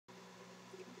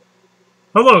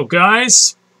Hello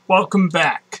guys, welcome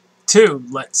back to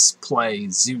Let's Play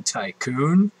Zoo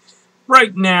Tycoon.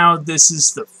 Right now this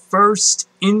is the first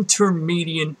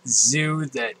intermediate zoo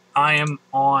that I am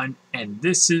on, and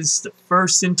this is the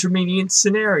first intermediate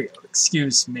scenario,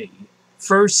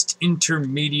 first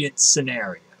intermediate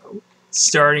scenario,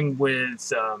 starting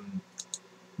with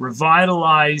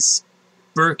Revitalize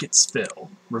Burkitsville.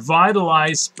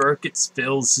 Revitalize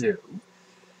Burkitsville Zoo.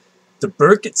 The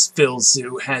Burkitsville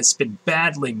Zoo has been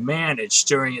badly managed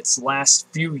during its last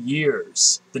few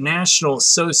years. The National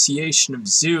Association of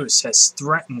Zoos has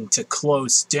threatened to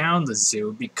close down the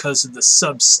zoo because of the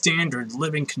substandard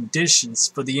living conditions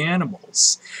for the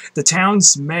animals. The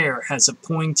town's mayor has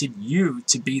appointed you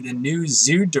to be the new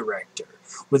zoo director,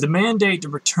 with a mandate to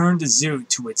return the zoo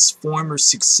to its former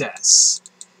success.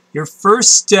 Your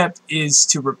first step is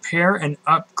to repair and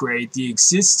upgrade the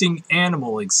existing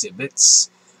animal exhibits.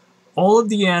 All of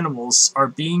the animals are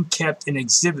being kept in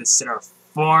exhibits that are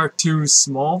far too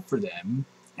small for them.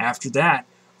 After that,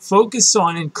 focus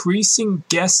on increasing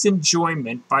guest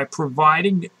enjoyment by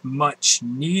providing much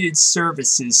needed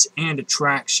services and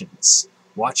attractions.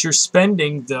 Watch your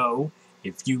spending, though.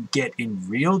 If you get in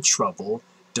real trouble,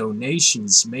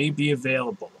 donations may be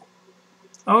available.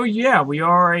 Oh yeah, we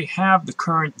already have the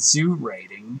current zoo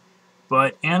rating,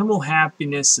 but animal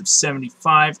happiness of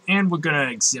 75, and we're going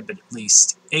to exhibit at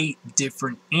least 8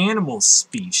 different animal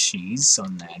species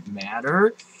on that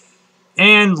matter.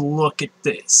 And look at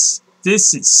this.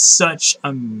 This is such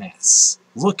a mess.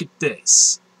 Look at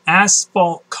this.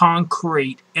 Asphalt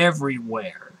concrete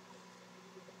everywhere.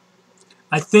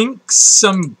 I think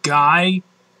some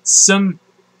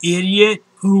idiot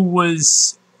who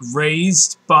was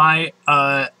raised by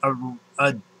a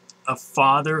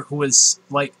father who was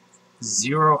like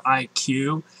 0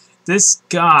 IQ. This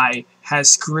guy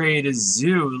has created a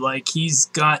zoo like he's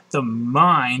got the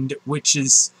mind, which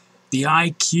is the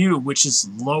IQ, which is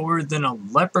lower than a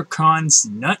leprechaun's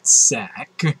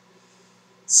nutsack.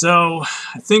 So,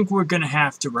 I think we're gonna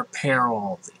have to repair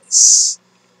all this.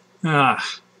 You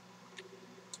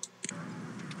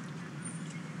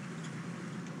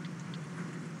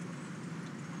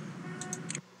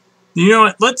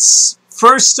know what,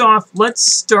 first off, let's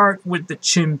start with the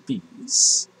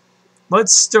chimpies.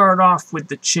 Let's start off with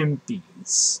the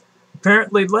chimpies.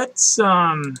 Apparently,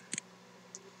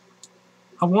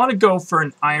 I want to go for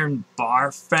an iron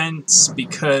bar fence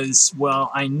because, well,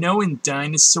 I know in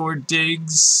dinosaur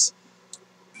digs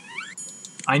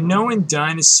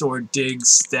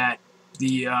that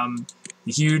the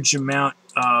huge amount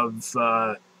of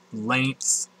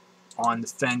length on the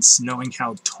fence, knowing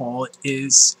how tall it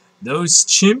is, those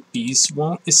chimpies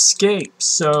won't escape.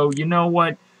 So, you know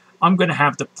what? I'm gonna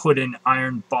have to put an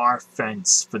iron bar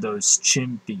fence for those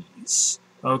chimpies.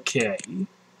 Okay.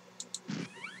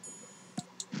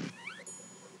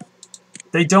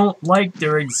 They don't like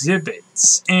their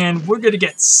exhibits, and we're gonna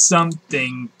get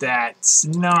something that's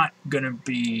not gonna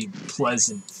be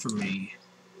pleasant for me.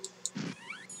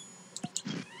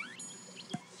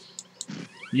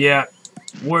 Yeah,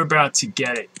 we're about to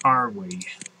get it, are we?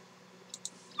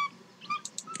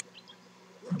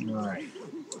 Alright.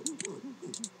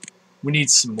 We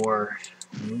need some more.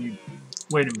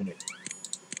 Wait a minute.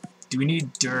 Do we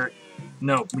need dirt?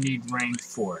 No, we need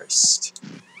rainforest.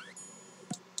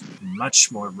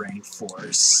 Much more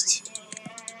rainforest.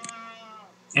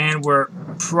 And we're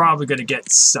probably gonna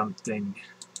get something.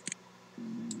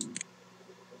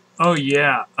 Oh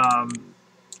yeah,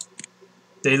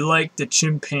 they like the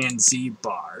chimpanzee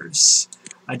bars.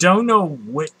 I don't know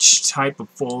which type of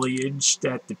foliage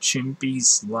that the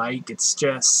chimpies like, it's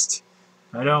just,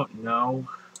 I don't know.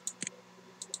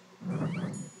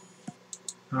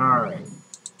 Alright.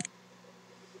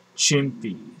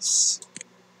 Chimpies.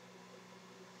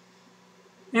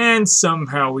 And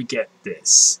somehow we get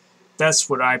this. That's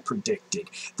what I predicted.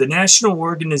 The National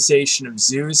Organization of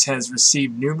Zoos has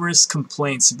received numerous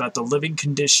complaints about the living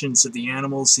conditions of the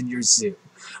animals in your zoo.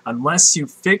 Unless you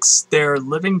fix their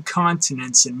living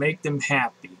continents and make them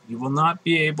happy, you will not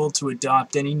be able to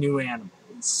adopt any new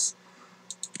animals.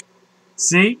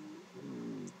 See?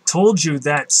 Told you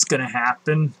that's gonna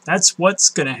happen. That's what's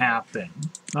gonna happen.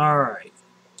 Alright.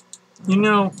 You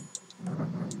know,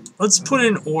 let's put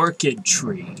in orchid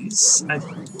trees.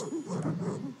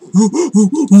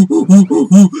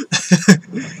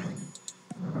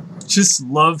 Just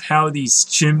love how these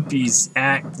chimpies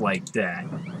act like that.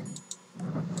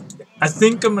 I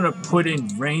think I'm gonna put in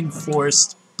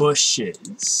rainforest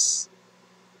bushes.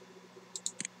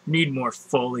 Need more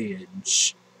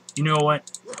foliage. You know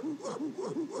what?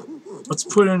 Let's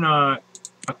put in a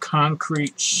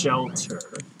concrete shelter.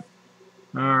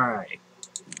 Alright.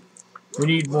 We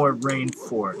need more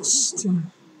rainforest.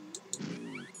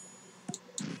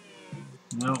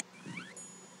 No.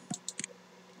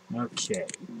 Okay.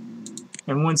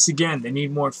 And once again, they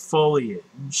need more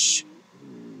foliage.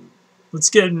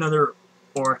 Let's get another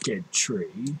orchid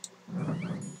tree.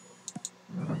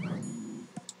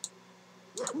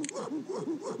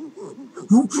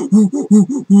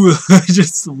 I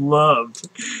just love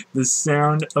the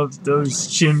sound of those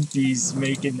chimpies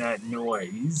making that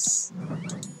noise.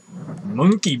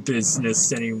 Monkey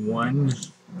business, anyone?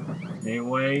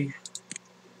 Anyway,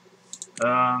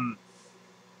 I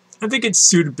think its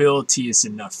suitability is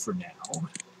enough for now.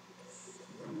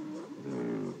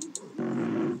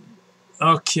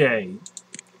 Okay,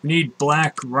 we need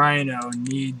black rhino,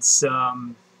 needs,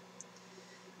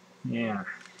 yeah.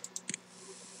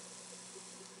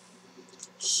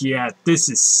 Yeah, this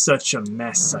is such a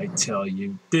mess, I tell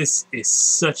you. This is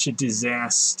such a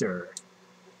disaster.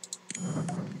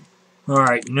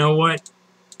 Alright, you know what?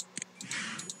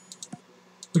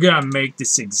 We gotta make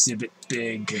this exhibit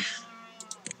big.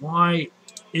 Why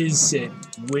is it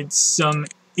with some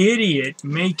idiot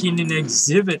making an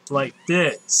exhibit like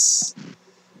this?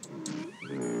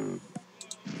 I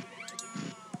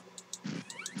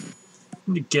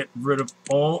need to get rid of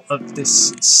all of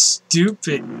this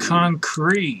stupid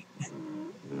concrete.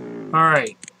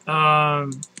 Alright,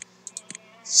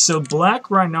 so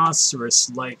black rhinoceros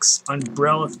likes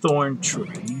umbrella thorn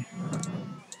tree.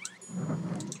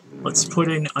 Let's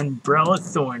put in umbrella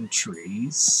thorn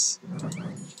trees.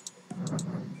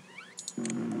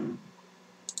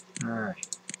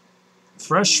 Alright.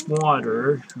 Fresh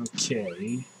water,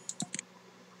 okay.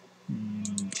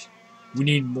 And we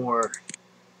need more.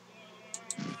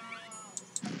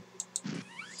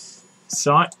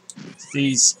 Thought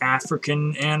these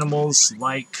African animals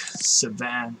like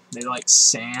savanna. They like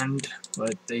sand,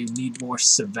 but they need more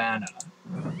savanna.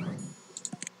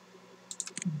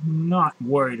 Not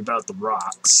worried about the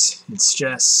rocks. It's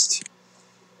just...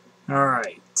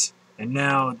 Alright. And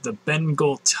now the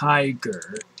Bengal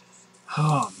tiger.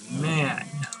 Oh, man.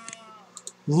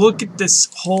 Look at this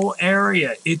whole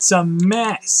area. It's a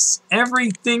mess.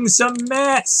 Everything's a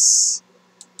mess.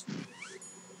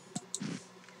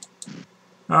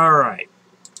 Alright.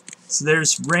 So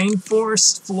there's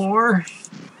rainforest floor.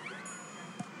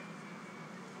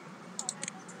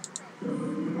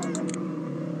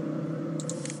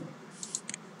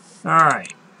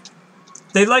 Alright.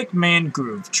 They like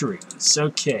mangrove trees.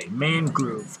 Okay,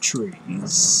 mangrove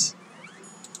trees.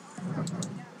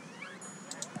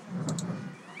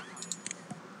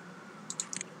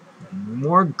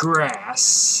 More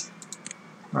grass.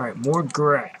 Alright, more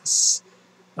grass.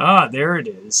 Ah, there it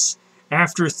is.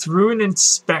 After thorough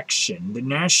inspection, the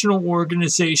National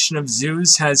Organization of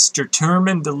Zoos has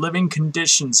determined the living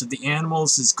conditions of the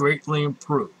animals is greatly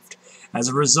improved. As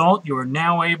a result, you are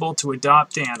now able to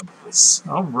adopt animals.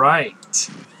 Alright.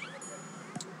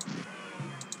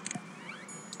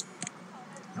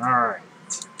 Alright.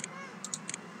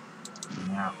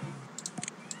 Now.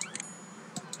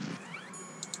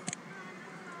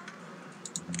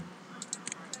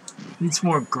 Needs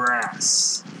more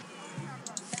grass.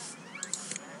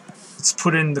 Let's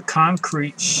put in the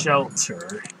concrete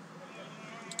shelter.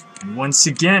 And once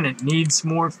again, it needs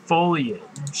more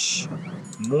foliage.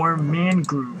 More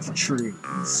mangrove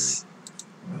trees.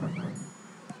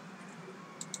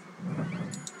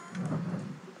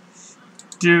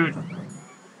 Dude.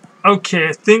 Okay,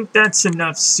 I think that's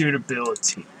enough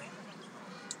suitability.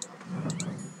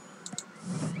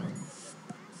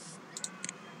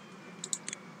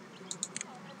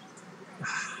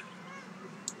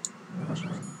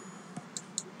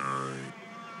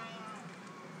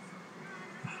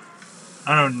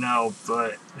 I don't know,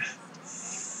 but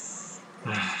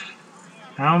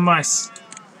how am I?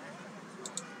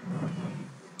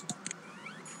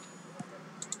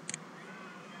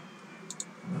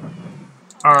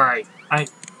 Alright,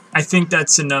 I think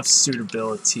that's enough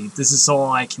suitability. This is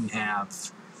all I can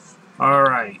have.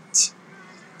 Alright.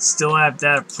 Still have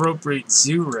that appropriate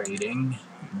zoo rating.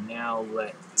 Now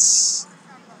let's...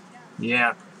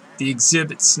 Yeah, the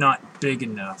exhibit's not big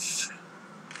enough.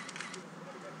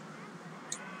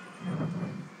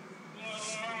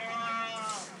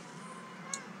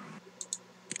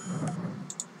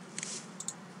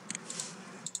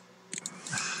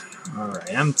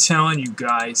 Alright, I'm telling you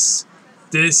guys,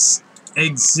 this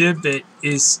exhibit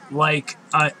is like,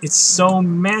 it's so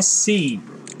messy.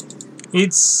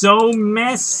 It's so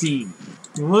messy.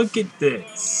 Look at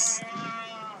this.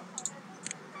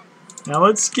 Now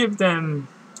let's give them,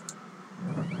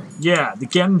 yeah, the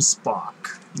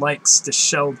Gemsbach likes the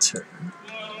shelter.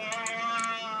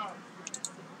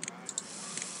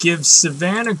 give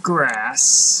savanna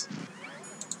grass.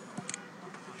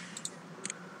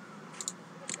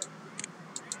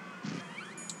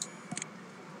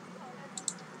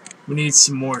 We need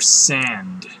some more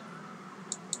sand.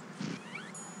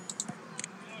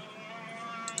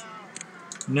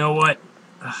 You know what?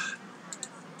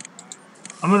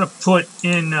 I'm gonna put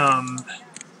in,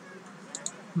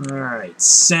 alright,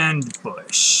 sand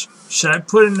bush. Should I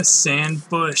put in a sand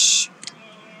bush?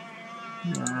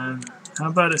 How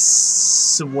about a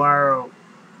saguaro?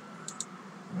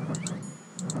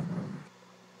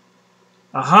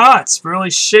 Aha! It's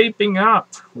really shaping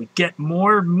up. We get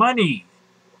more money.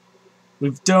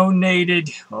 We've donated,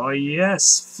 oh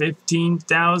yes,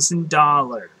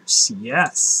 $15,000.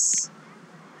 Yes.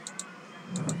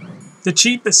 The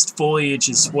cheapest foliage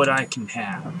is what I can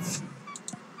have.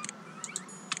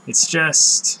 It's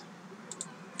just...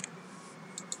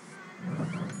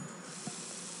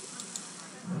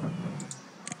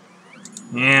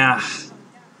 yeah.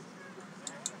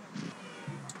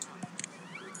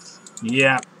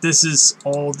 Yeah, this is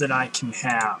all that I can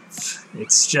have.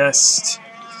 It's just...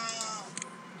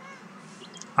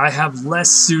 I have less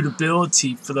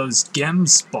suitability for those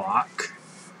gemsbok.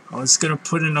 I was gonna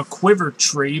put in a quiver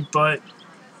tree, but...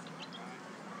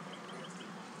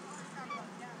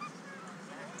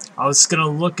 I was gonna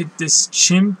look at this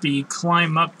chimpy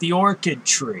climb up the orchid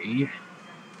tree.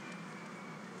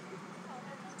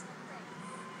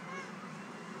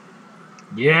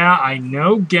 Yeah, I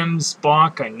know,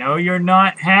 Gemsbok. I know you're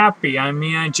not happy. I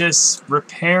mean, I just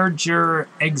repaired your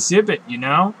exhibit, you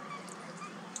know?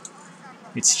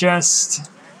 It's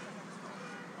just...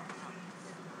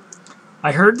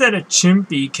 I heard that a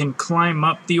chimpy can climb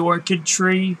up the orchid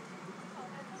tree.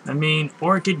 I mean,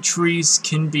 orchid trees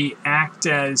can act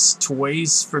as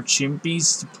toys for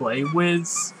chimpies to play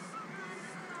with.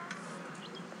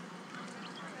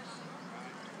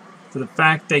 For the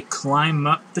fact they climb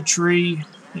up the tree,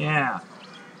 yeah.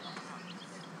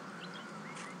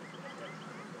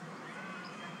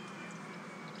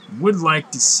 Would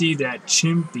like to see that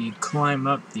chimpy climb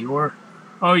up the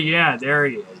oh yeah, there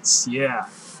he is, yeah.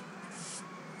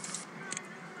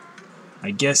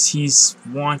 I guess he's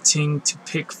wanting to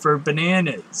pick for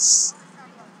bananas.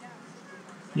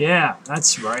 Yeah,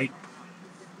 that's right.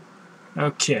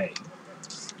 Okay.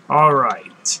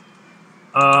 Alright.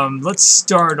 Let's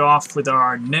start off with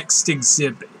our next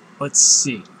exhibit. Let's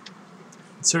see.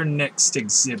 What's our next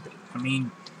exhibit? I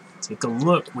mean, take a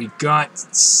look. We got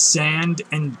sand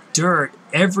and dirt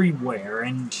everywhere,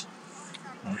 and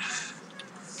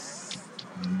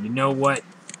you know what?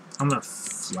 I'm gonna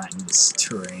flatten this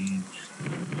terrain.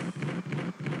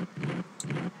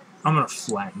 I'm gonna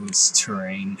flatten this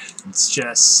terrain. It's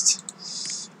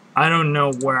just... I don't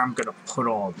know where I'm gonna put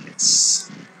all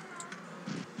this.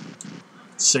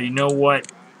 So you know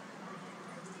what?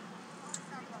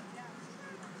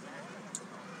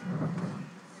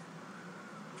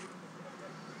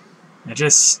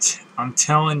 I'm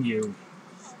telling you,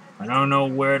 I don't know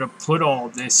where to put all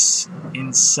this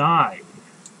inside.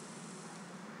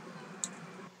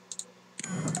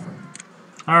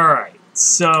 Alright,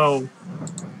 so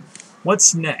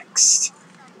what's next?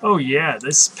 Oh yeah,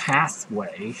 this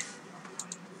pathway.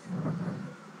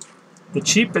 The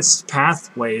cheapest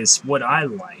pathway is what I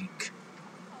like.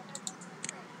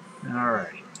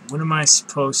 Alright, what am I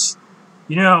supposed...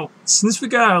 You know, since we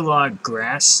got a lot of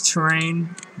grass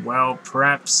terrain, well,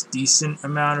 perhaps decent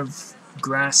amount of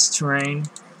grass terrain,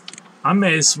 I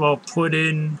may as well put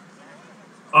in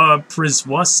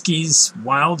Przewalski's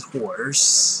wild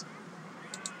horse.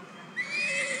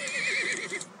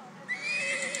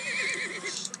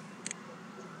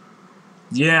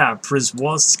 Yeah,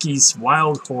 Przewalski's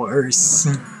wild horse.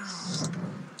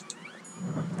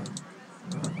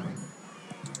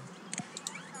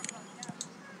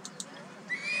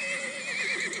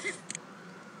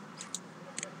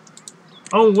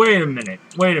 Oh, wait a minute,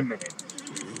 wait a minute.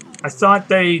 I thought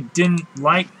they didn't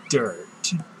like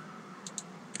dirt.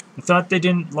 I thought they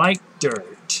didn't like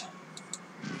dirt.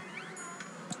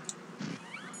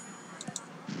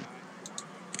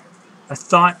 I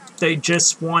thought they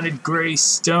just wanted gray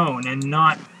stone and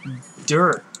not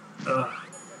dirt. Ugh.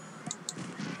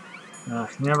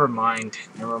 Never mind,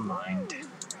 never mind.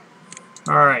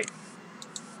 Alright.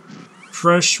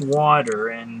 Fresh water,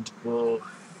 and we'll...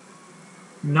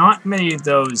 Not many of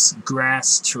those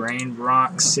grass terrain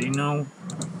rocks, you know?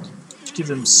 Give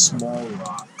them small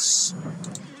rocks.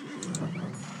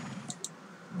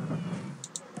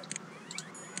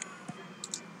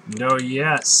 And oh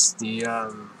yes, the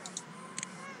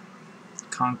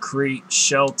concrete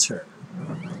shelter.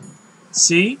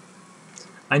 See?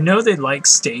 I know they like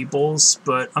stables,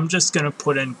 but I'm just gonna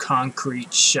put in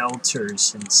concrete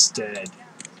shelters instead.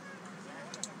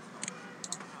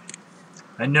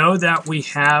 I know that we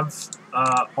have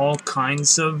all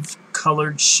kinds of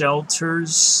colored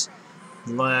shelters,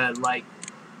 like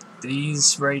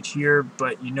these right here,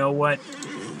 but you know what?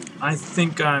 I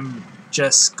think I'm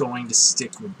just going to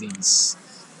stick with these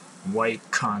white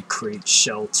concrete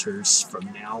shelters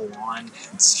from now on.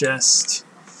 It's just...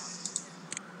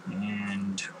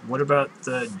 And what about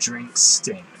the drink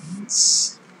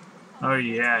stands? Oh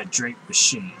yeah, drink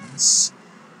machines.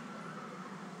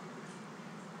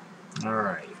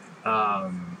 Alright.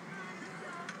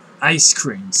 Ice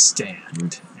cream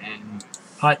stand and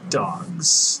hot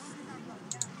dogs.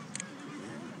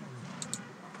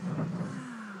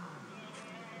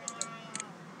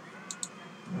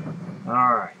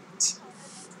 Alright.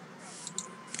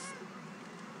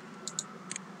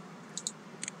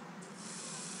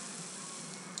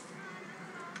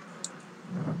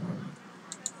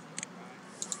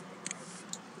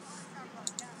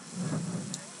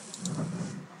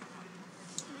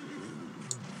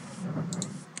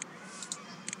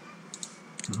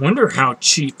 I wonder how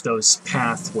cheap those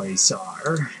pathways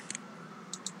are.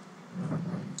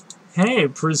 Hey,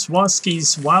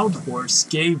 Przewalski's wild horse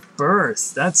gave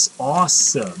birth. That's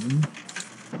awesome.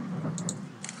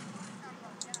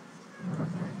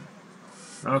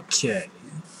 Okay.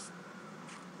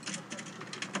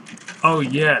 Oh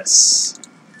yes.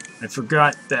 I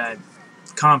forgot that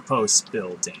compost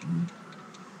building.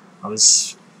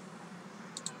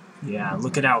 Yeah,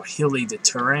 look at how hilly the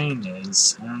terrain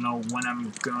is. I don't know when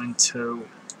I'm going to...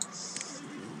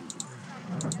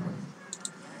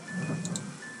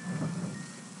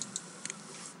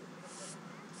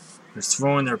 They're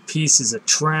throwing their pieces of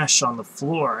trash on the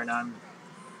floor, and I'm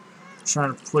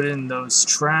trying to put in those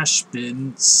trash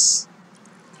bins.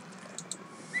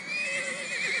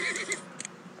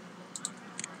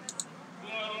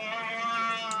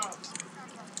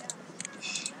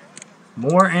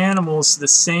 More animals the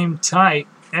same type.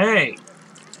 Hey!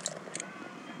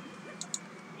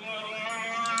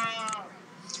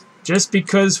 Just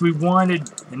because we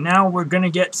wanted... And now we're gonna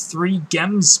get 3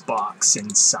 Gemsbox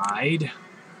inside.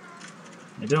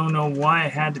 I don't know why I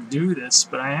had to do this,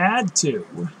 but I had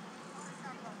to.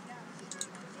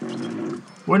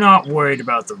 We're not worried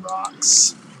about the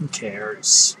rocks. Who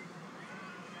cares?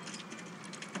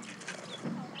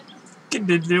 Look at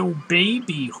the little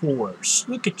baby horse.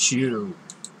 Look at you.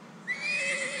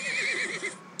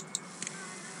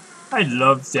 I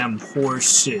love them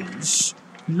horses.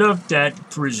 Love that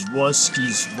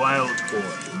Przewalski's wild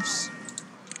horse.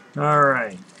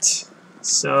 Alright.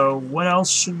 So, what else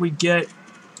should we get?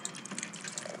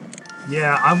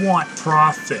 Yeah, I want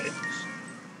profit.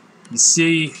 You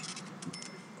see,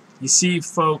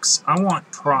 folks, I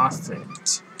want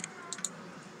profit.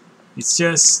 It's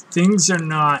just, things are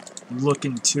not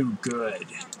looking too good.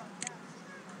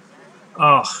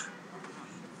 Oh.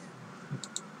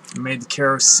 I made the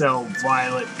carousel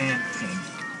violet and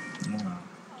pink. Yeah,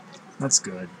 that's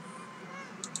good.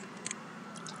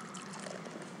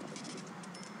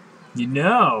 You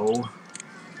know,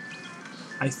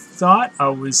 I thought I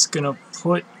was gonna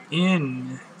put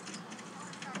in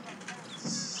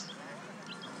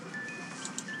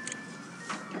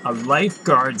a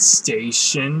lifeguard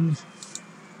station,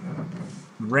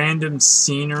 random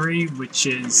scenery, which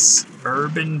is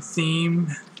urban theme.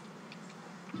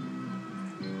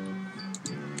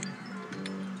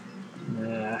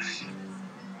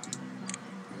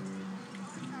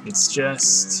 It's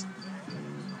just...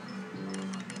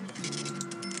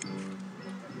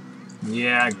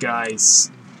 Yeah,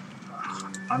 guys.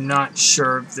 I'm not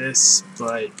sure of this,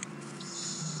 but...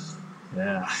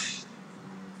 Yeah.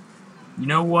 You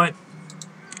know what?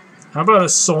 How about a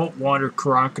saltwater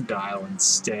crocodile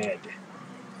instead?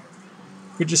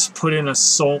 We could just put in a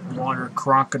saltwater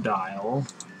crocodile.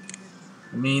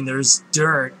 I mean, there's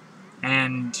dirt,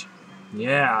 and...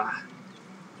 Yeah.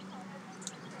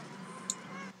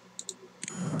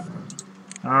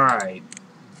 Alright.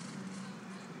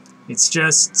 It's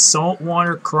just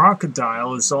saltwater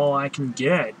crocodile is all I can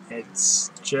get. It's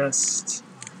just...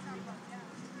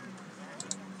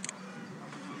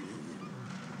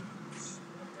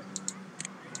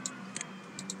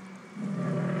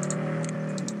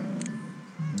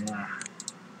 Yeah.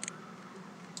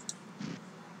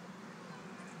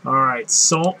 Alright,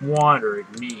 salt water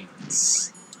it needs.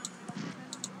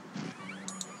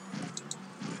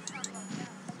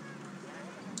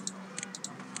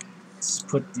 Let's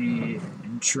put the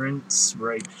entrance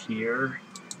right here.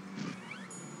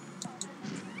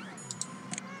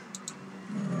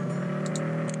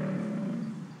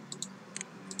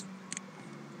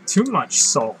 too much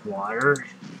salt water.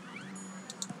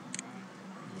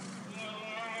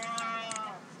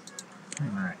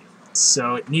 Alright,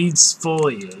 so it needs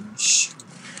foliage.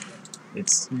 It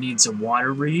needs a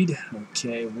water reed.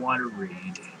 Okay, water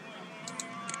reed.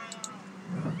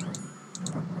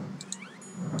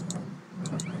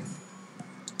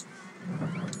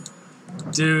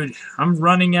 Dude, I'm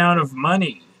running out of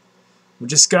money. We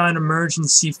just got an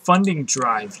emergency funding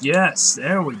drive. Yes,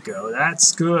 there we go.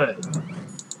 That's good.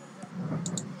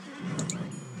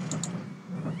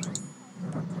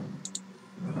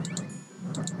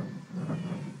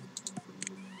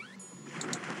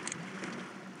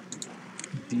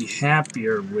 Be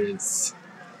happier with...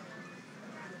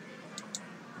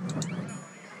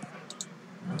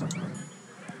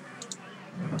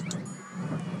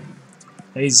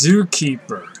 Hey,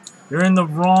 zookeeper, you're in the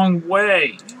wrong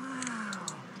way.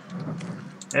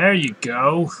 There you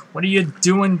go. What are you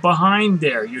doing behind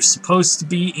there? You're supposed to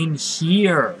be in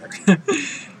here.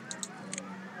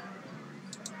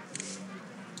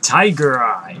 Tiger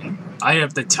eye. I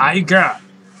have the tiger.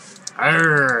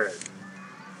 Arr.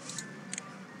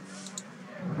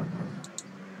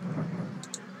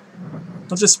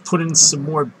 I'll just put in some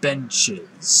more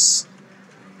benches.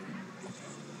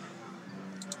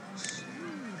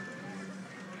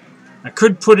 I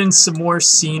could put in some more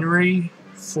scenery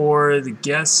for the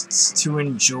guests to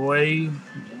enjoy.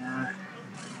 Yeah.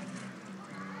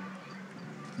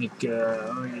 Like,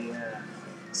 oh yeah.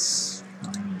 Let's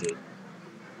find it.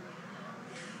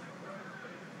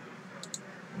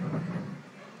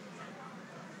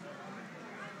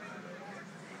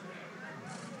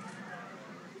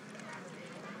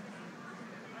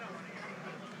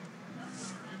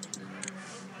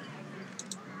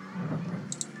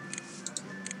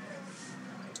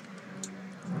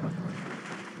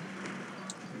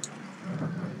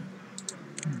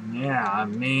 Yeah, I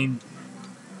mean...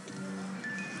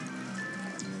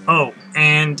 Oh,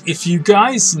 and if you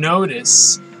guys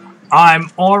notice,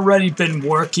 I'm already been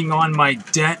working on my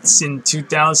debts in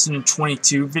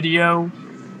 2022 video.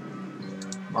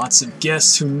 Lots of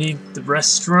guests who need the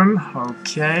restroom.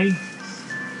 Okay.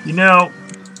 You know,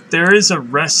 there is a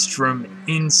restroom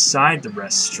inside the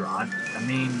restaurant. I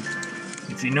mean,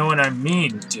 if you know what I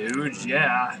mean, dude,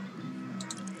 yeah.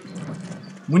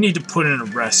 We need to put in a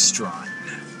restaurant.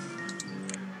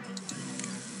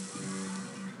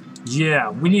 Yeah,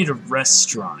 we need a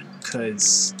restaurant,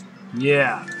 cause,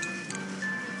 yeah.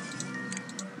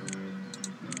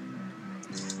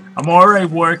 I'm already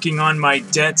working on my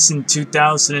debts in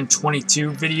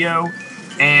 2022 video,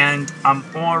 and I'm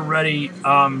already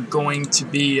going to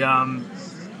be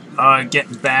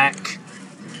getting back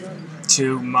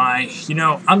to my, you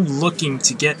know, I'm looking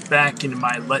to get back into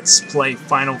my Let's Play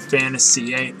Final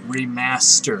Fantasy VIII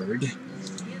Remastered.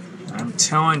 I'm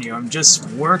telling you, I'm just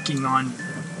working on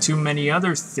too many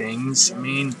other things. I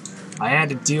mean, I had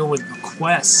to deal with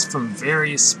requests from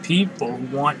various people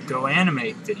who want Go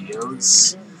Animate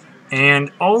videos.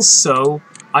 And also,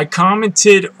 I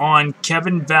commented on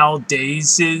Kevin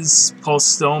Valdez's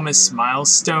posthumous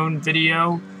milestone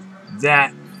video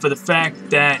that for the fact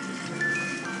that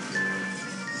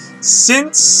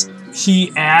since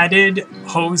he added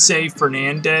Jose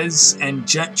Fernandez and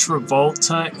Jet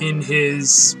Travolta in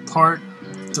his part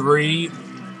 3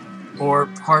 or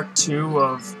part 2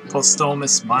 of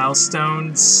posthumous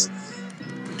milestones,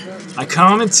 I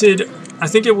commented, I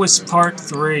think it was part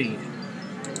 3.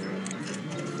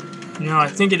 You know, I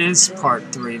think it is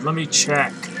part 3. Let me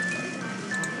check.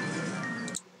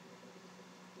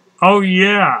 Oh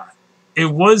yeah, it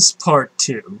was part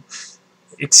 2.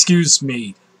 Excuse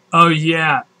me. Oh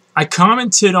yeah, I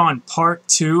commented on part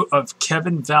 2 of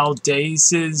Kevin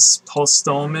Valdez's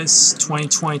posthumous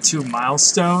 2022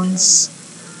 milestones.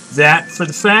 That for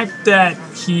the fact that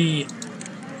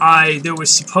there was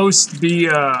supposed to be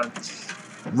a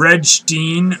Reg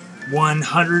Dean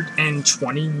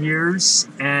 120 years,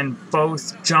 and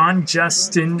both John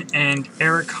Justin and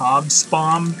Eric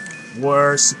Hobsbawm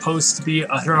were supposed to be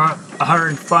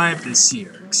 105 this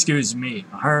year. Excuse me,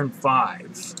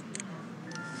 105.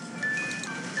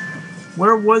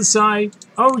 Where was I?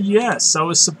 Oh yes, I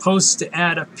was supposed to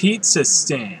add a pizza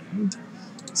stand.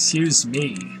 Excuse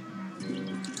me.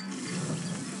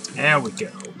 There we go.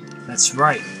 That's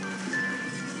right.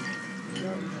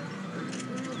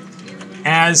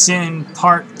 As in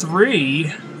part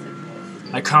 3,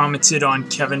 I commented on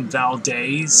Kevin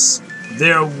Valdez.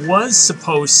 There was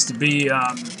supposed to be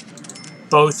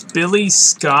both Billy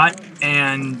Scott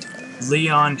and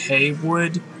Leon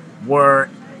Haywood were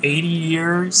 80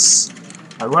 years.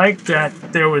 I like that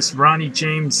there was Ronnie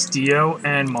James Dio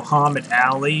and Muhammad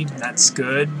Ali. That's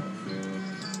good.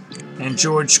 And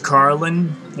George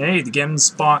Carlin. Hey, the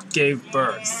Gemsbok gave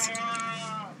birth.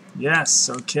 Yes,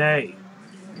 okay.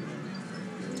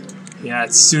 Yeah,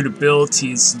 its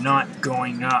suitability is not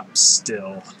going up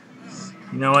still.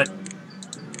 You know what?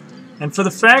 And for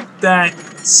the fact that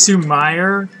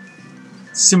Sumair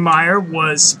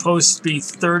was supposed to be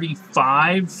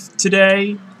 35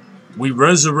 today, we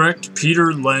resurrect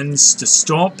Peter Lenz to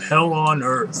stomp hell on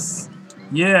Earth.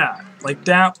 Yeah, like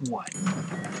that one.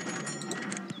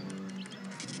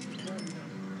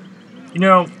 You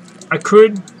know, I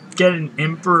could get an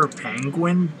Emperor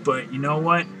Penguin, but you know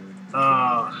what?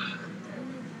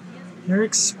 They're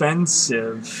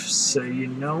expensive, so you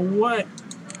know what?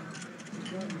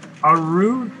 A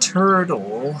rude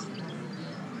turtle.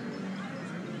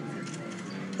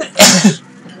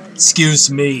 Excuse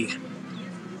me.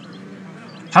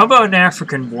 How about an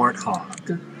African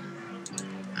warthog?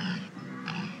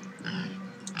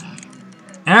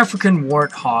 African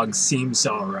warthog seems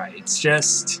alright. It's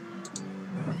just...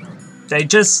 they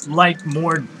just like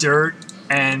more dirt,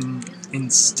 and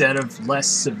instead of less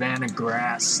savanna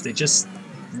grass, they just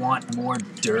want more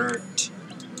dirt.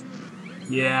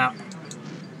 Yeah.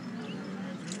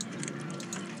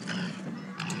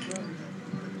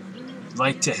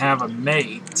 Like to have a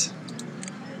mate.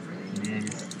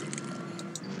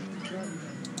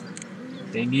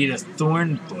 They need a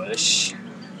thorn bush.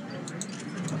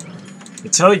 I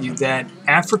tell you that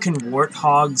African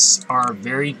warthogs are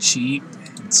very cheap.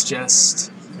 It's just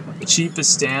the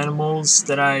cheapest animals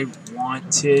that I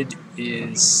wanted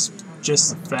is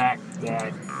just the fact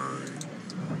that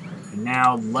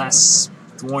now less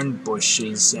thorn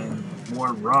bushes and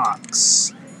more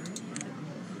rocks.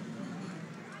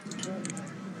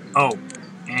 Oh,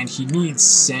 and he needs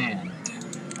sand.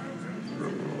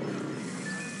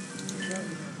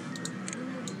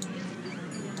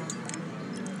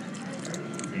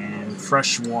 And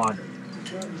fresh water.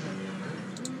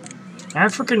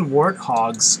 African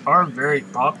warthogs are very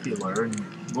popular and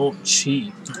a little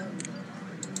cheap.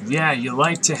 Yeah, you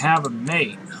like to have a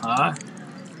mate, huh?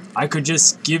 I could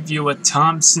just give you a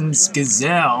Thompson's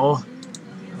gazelle.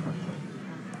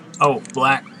 Oh,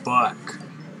 black buck.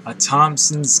 A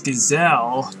Thompson's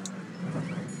gazelle.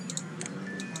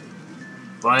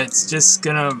 But it's just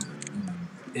gonna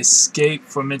escape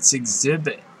from its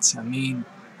exhibit. I mean,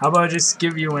 how about I just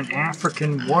give you an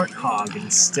African warthog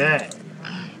instead?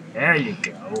 There you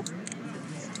go.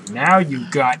 Now you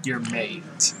got your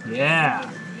mate. Yeah.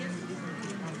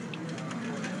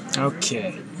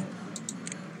 Okay.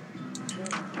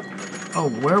 Oh,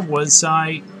 where was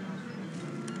I?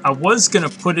 I was gonna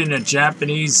put in a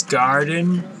Japanese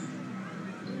garden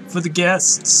for the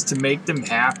guests to make them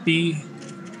happy.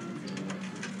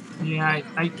 Yeah,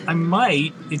 I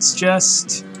might. It's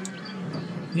just...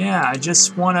 yeah, I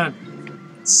just want to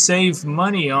save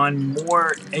money on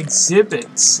more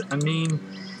exhibits. I mean,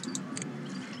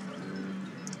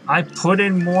 I put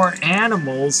in more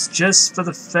animals just for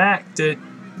the fact that,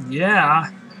 yeah,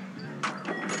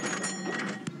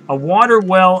 a water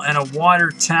well and a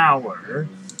water tower,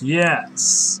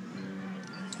 yes.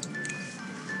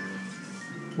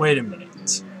 Wait a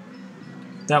minute.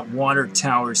 That water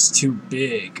tower's too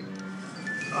big.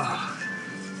 Ugh.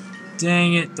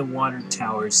 Dang it, the water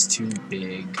tower's too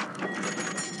big.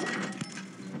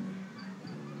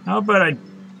 How about I...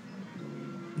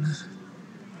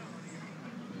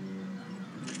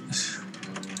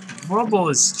 rubble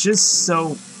is just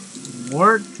so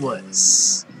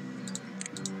worthless.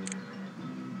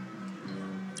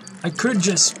 I could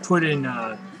just put in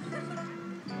a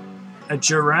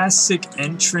Jurassic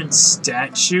entrance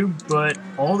statue, but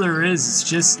all there is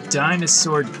just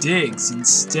dinosaur digs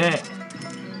instead.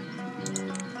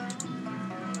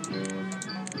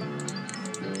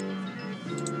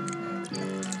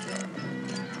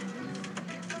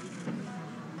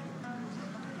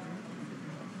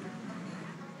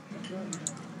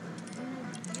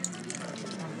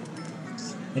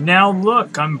 And now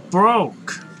look, I'm broke.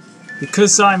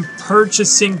 Because I'm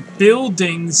purchasing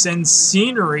buildings and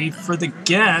scenery for the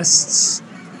guests.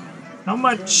 How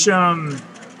much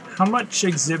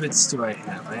exhibits do I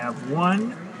have? I have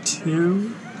 1,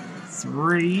 2,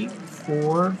 3,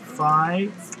 4,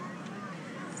 5.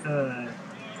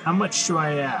 How much do I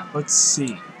have? Let's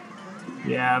see.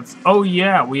 We have, oh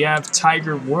yeah, we have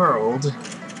Tiger World.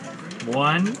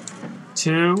 1,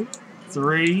 2,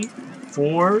 3,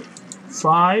 4,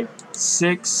 5,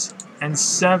 6, and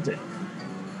 7.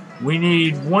 We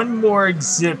need one more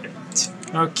exhibit.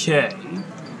 Okay.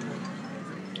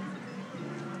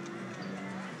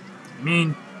 I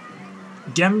mean,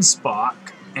 Gemsbok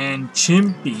and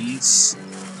Chimpies.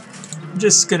 I'm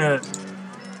just gonna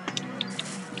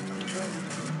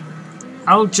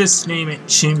I'll just name it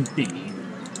Chimpy.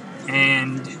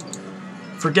 And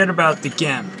forget about the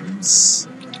gems.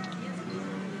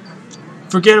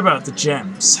 Forget about the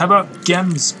gems. How about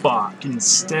Gemsbach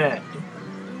instead?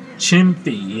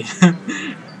 Chimpy.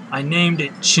 I named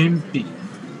it Chimpy.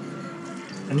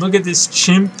 And look at this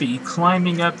Chimpy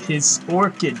climbing up his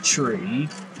orchid tree.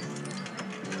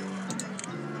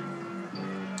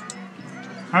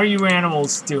 How are you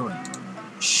animals doing?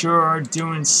 Sure are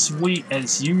doing sweet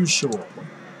as usual.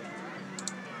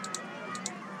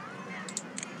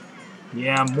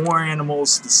 Yeah, more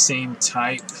animals the same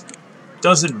type.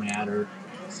 Doesn't matter.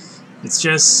 It's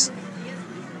just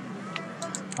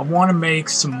I want to make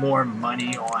some more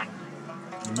money on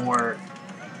more.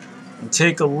 And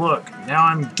take a look. Now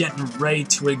I'm getting ready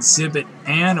to exhibit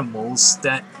animals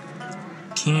that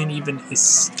can't even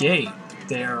escape.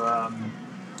 They're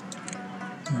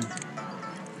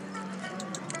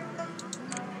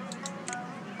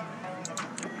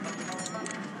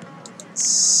let's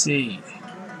see.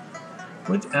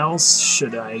 What else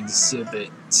should I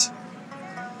exhibit?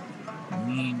 I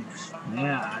mean,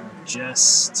 yeah,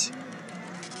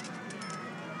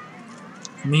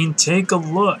 take a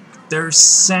look. There's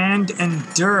sand and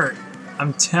dirt.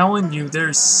 I'm telling you,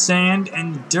 there's sand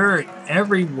and dirt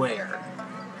everywhere.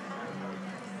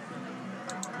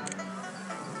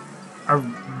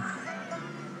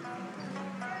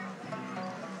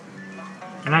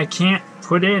 And I can't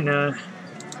put in a...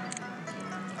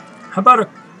 How about a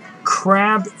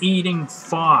crab-eating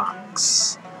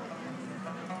fox?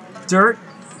 Dirt?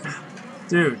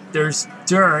 Dude, there's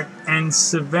dirt and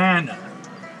savanna.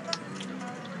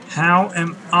 How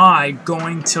am I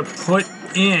going to put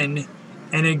in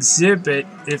an exhibit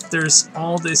if there's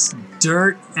all this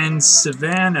dirt and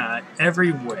savanna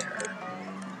everywhere?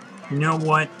 You know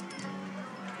what?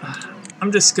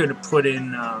 I'm just going to put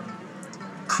in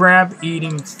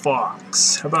crab-eating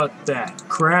fox. How about that?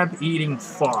 Crab-eating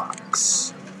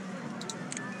fox.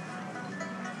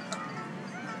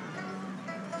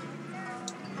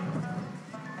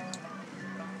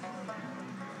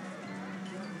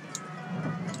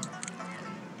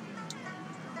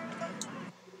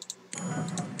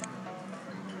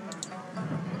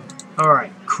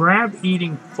 Alright,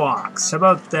 crab-eating fox. How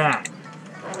about that?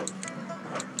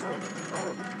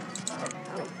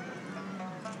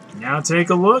 Now take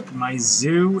a look. My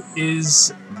zoo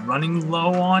is running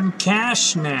low on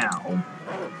cash now.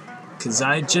 Because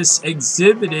I just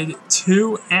exhibited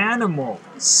 2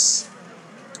 animals.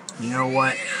 You know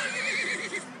what?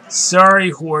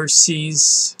 Sorry,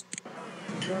 horsies.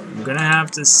 I'm gonna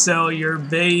have to sell your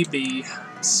baby.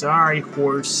 Sorry,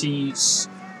 horsies.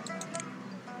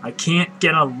 I can't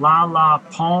get a Lala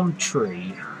palm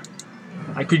tree.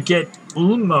 I could get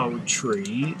Ulmo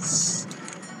trees.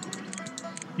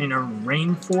 In a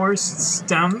rainforest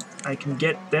stump, I can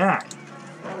get that.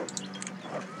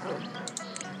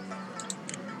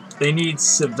 They need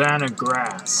savanna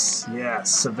grass. Yeah,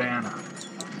 savanna.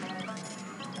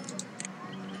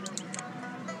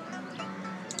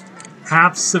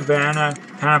 Half savanna,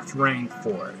 half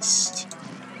rainforest.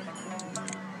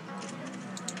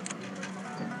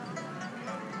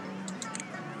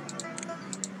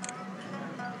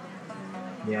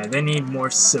 Yeah, they need more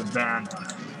savanna.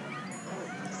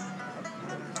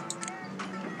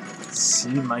 See,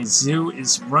 my zoo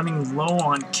is running low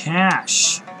on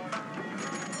cash.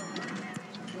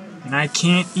 And I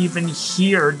can't even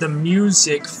hear the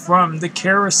music from the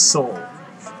carousel.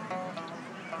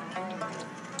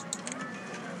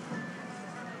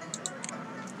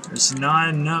 There's not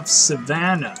enough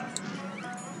savanna.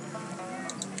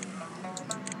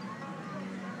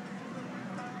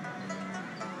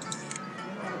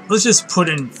 Let's just put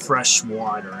in fresh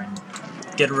water and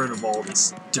get rid of all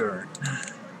this dirt.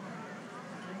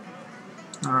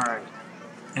 Alright.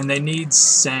 And they need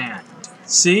sand.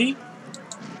 See?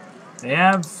 They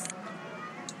have...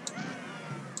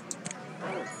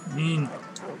 I mean...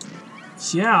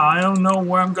 Yeah, I don't know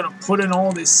where I'm gonna put in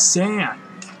all this sand.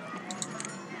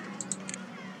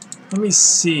 Let me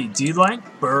see. Do you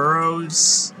like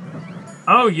burrows?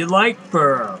 Oh, you like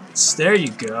burrows. There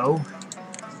you go.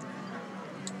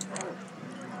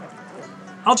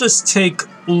 I'll just take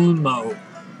Ulmo.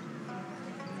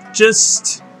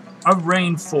 Just a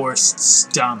rainforest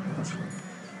stump.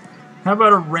 How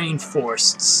about a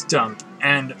rainforest stump?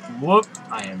 And whoop,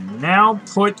 I am now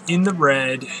put in the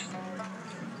red.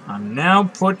 I'm now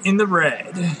put in the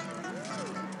red.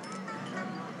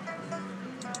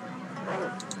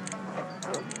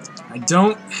 I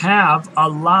don't have a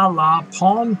Lala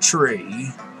palm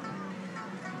tree.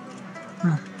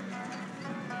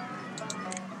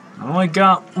 I only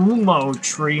got Ulmo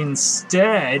tree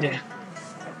instead.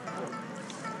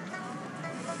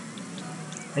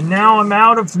 And now I'm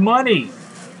out of money.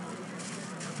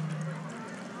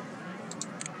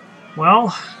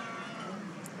 Well,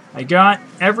 I got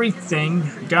everything.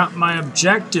 I got my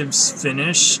objectives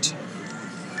finished.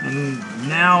 And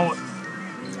now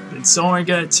it's only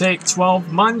going to take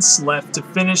 12 months left to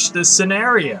finish the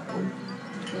scenario.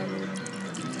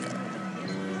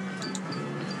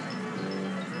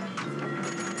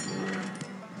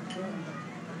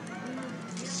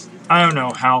 I don't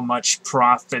know how much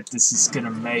profit this is going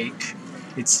to make.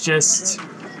 It's just...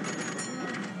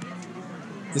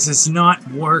 this is not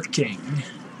working.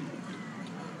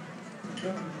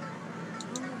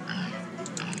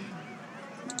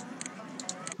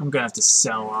 I'm gonna have to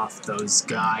sell off those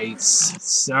guys.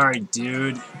 Sorry,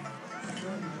 dude.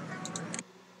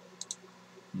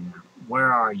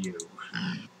 Where are you?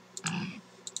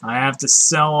 I have to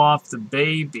sell off the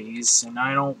babies, and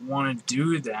I don't want to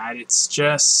do that. It's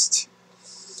just...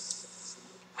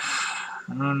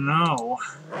 I don't know.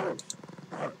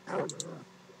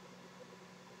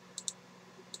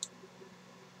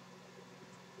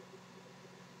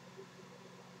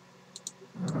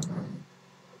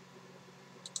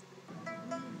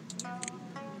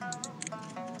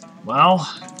 Well,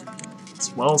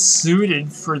 it's well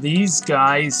suited for these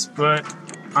guys, but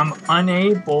I'm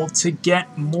unable to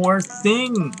get more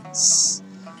things.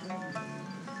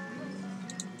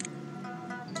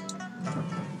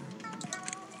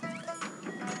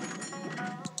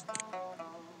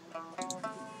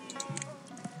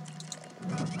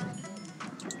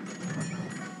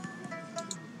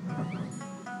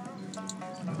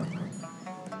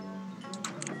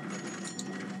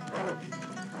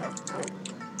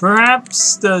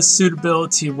 Perhaps the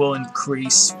suitability will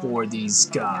increase for these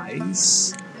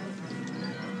guys.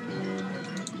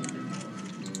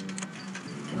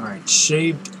 Alright,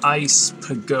 Shaved Ice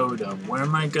Pagoda. Where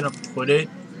am I gonna put it?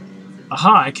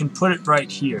 Aha, I can put it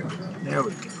right here. There we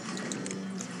go.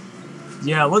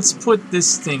 Yeah, let's put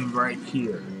this thing right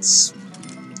here. It's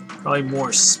probably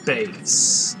more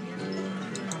space.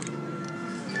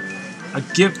 A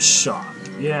gift shop.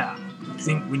 Yeah, I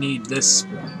think we need this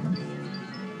one.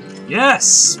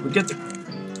 Yes, we get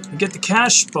the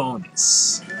cash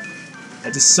bonus. I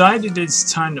decided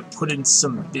it's time to put in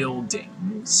some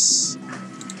buildings.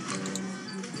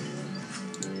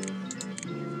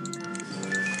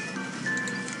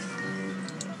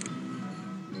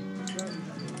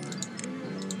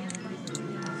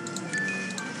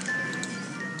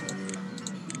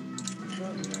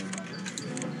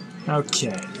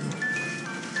 Okay.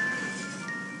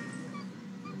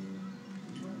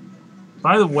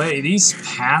 By the way, these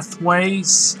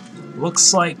pathways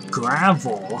looks like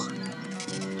gravel.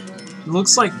 It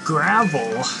looks like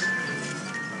gravel.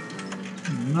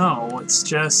 No, it's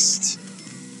just...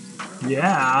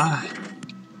 yeah.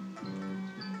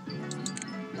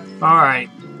 Alright.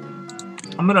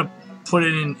 I'm gonna put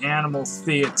it in Animal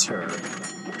Theater.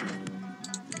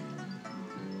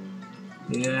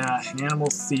 Yeah, Animal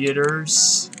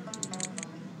Theaters.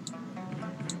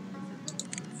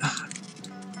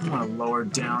 I want to lower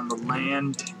down the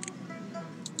land.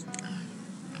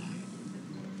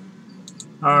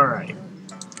 Alright.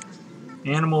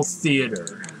 Animal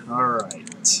Theater.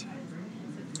 Alright.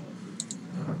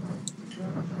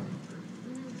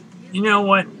 You know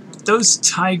what? Those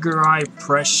Tiger Eye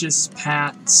Precious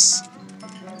Pats,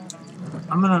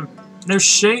 I'm gonna... they're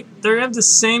shaped... they have the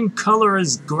same color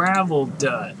as gravel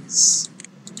does.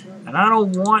 And I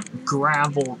don't want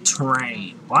gravel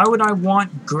terrain. Why would I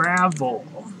want gravel?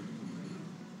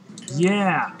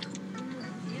 Yeah.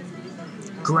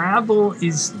 Gravel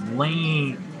is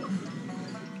lame.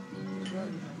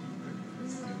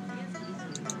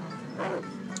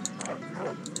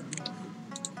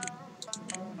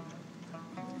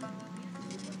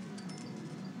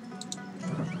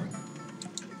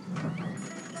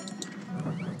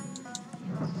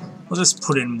 We'll just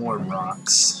put in more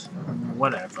rocks.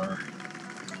 Whatever.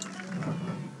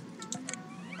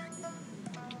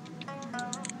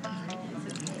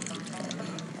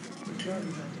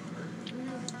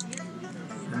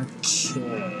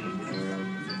 Okay.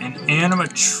 An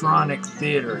animatronic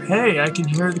theater. Hey, I can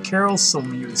hear the carousel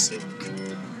music.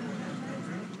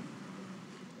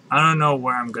 I don't know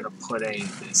where I'm gonna put any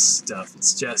of this stuff.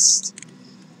 It's just...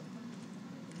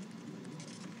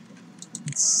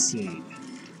 let's see.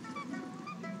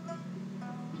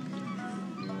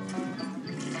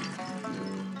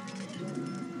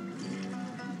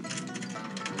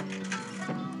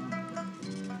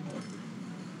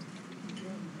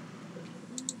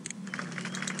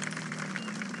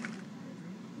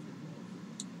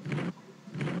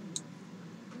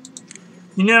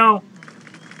 You know,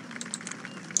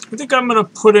 I think I'm gonna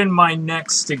put in my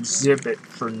next exhibit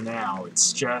for now.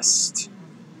 It's just...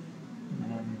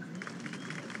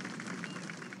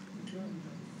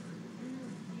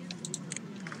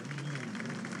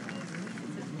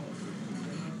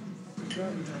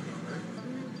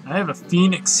 I have a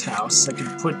Phoenix house. I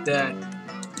can put that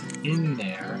in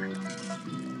there.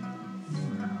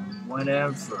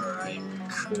 Whatever I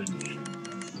could.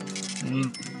 I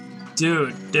mean,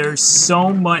 dude, there's so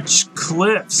much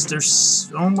cliffs. There's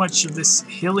so much of this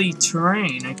hilly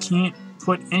terrain. I can't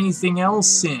put anything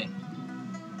else in.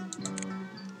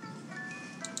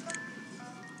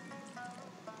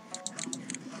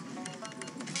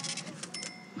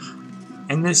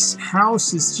 And this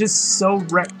house is just so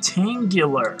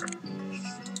rectangular.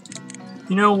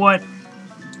 You know what?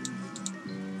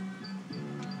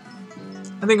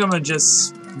 I think I'm gonna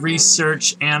just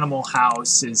research animal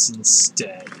houses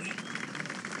instead.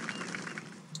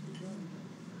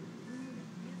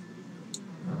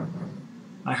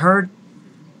 I heard...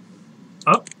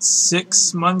 Oh,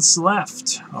 6 months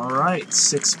left. Alright,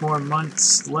 6 more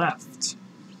months left.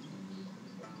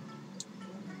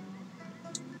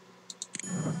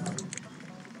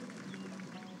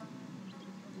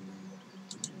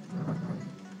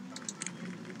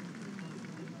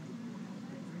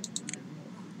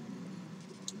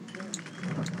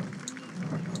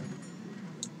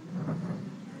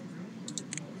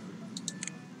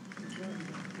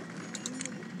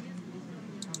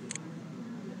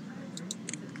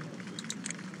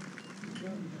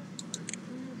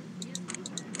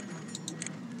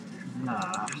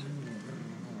 Nah.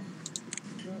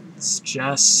 It's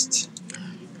just...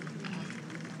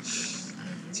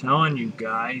 telling you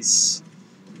guys,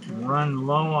 I'm running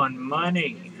low on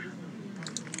money.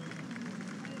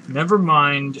 Never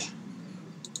mind.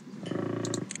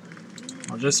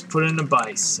 I'll just put in a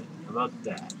bison. How about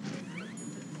that?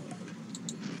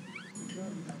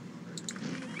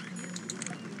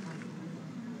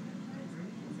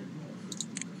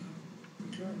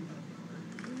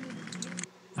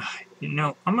 You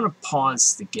know, I'm gonna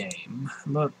pause the game.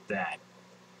 How about that?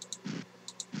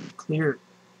 Clear.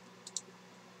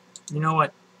 You know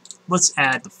what? Let's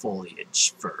add the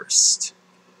foliage first.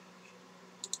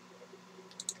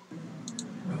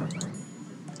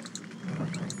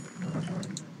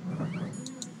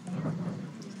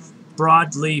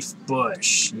 Broadleaf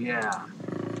bush, yeah.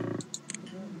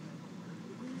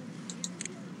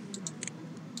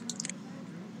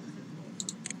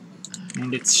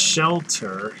 And it's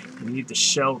shelter. We need the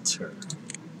shelter.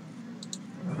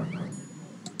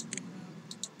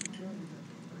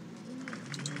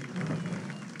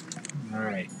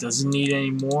 Alright, doesn't need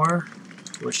any more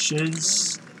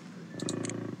bushes.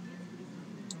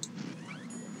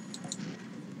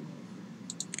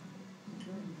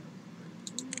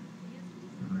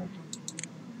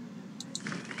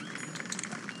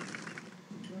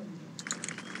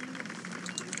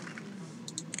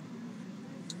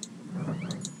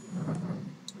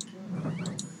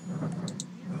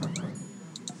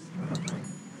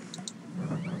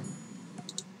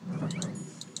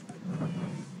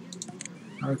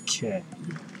 Okay.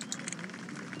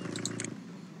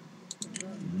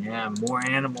 Yeah, more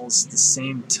animals the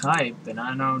same type, and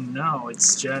I don't know,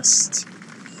 it's just...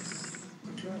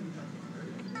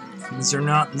 things are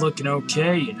not looking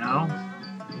okay, you know?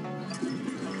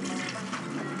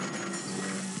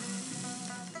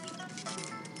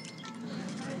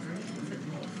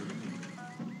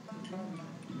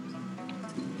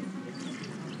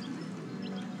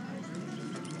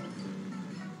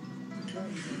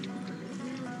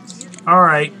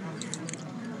 Alright.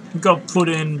 I think I'll put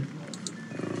in...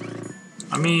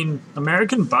 I mean,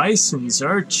 American bisons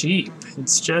are cheap.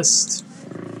 It's just...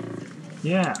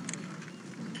 yeah.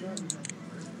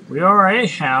 We already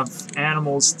have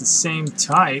animals the same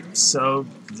type, so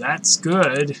that's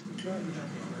good.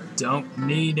 Don't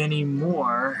need any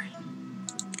more.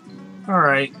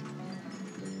 Alright.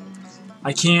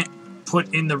 I can't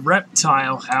put in the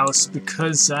reptile house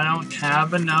because I don't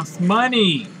have enough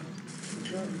money.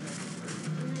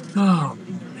 Oh,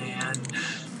 man.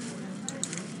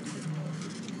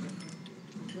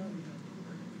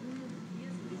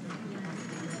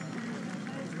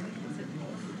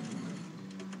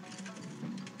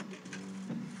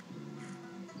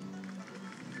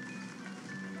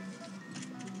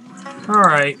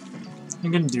 Alright, I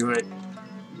can do it.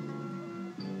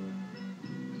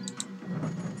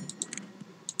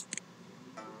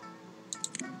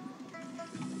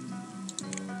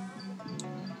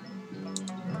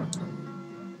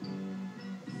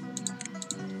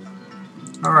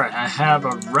 Alright, I have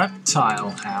a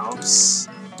reptile house.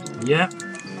 Yep.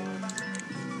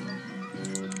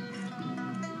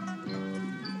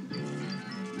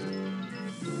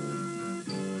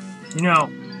 You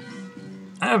know,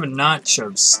 I have a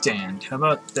nacho stand. How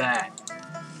about that?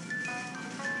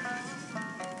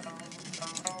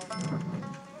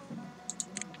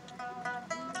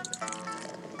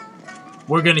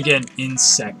 We're gonna get an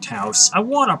insect house. I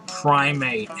want a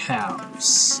primate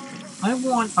house. I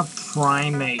want a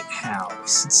primate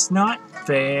house. It's not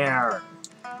fair.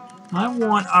 I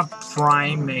want a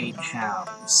primate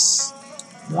house.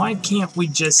 Why can't we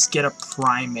just get a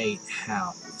primate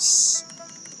house?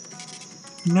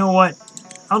 You know what?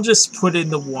 I'll just put in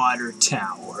the water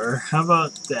tower. How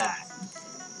about that?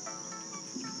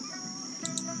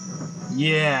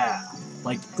 Yeah,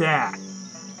 like that.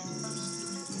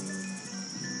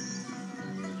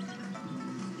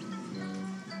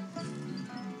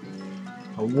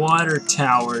 A water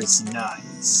tower is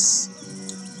nice.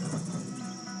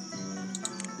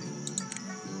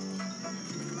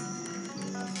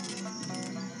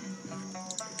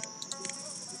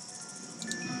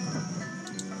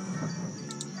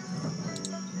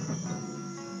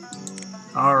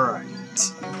 Alright.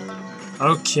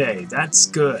 Okay, that's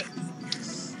good.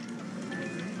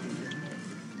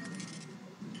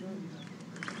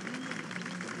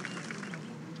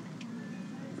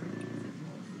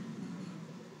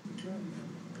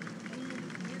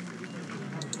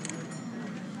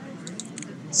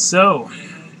 So,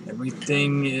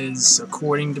 everything is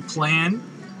according to plan.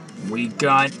 We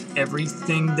got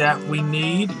everything that we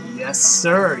need. Yes,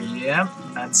 sir. Yep,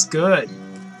 that's good.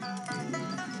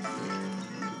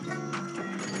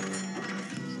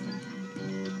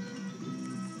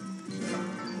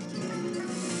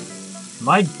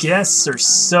 My guests are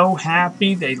so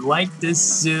happy. They like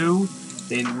this zoo.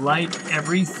 They like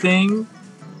everything.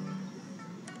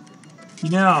 You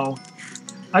know,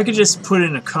 I could just put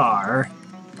in a car.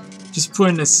 Just put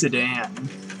in a sedan.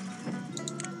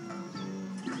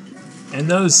 And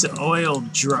those oil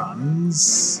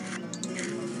drums.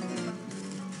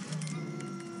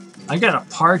 I got a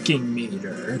parking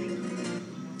meter.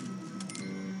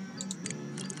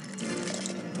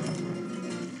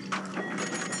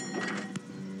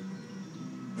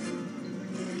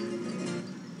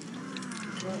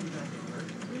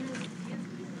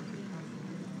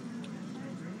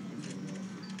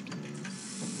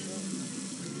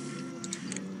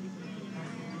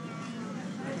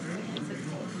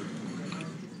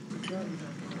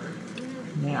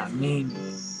 Yeah, I mean,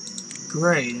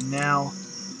 great, and now,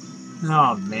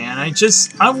 oh man,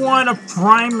 I want a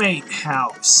primate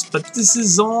house, but this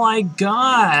is all I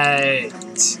got.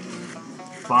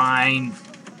 Fine,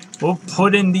 we'll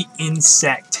put in the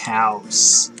insect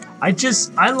house. I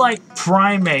like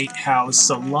primate house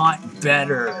a lot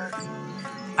better.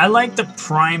 I like the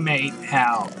primate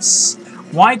house.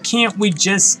 Why can't we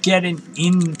just get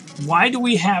why do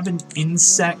we have an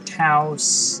insect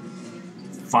house?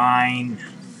 Fine.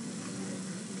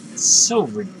 It's so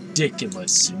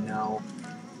ridiculous, you know.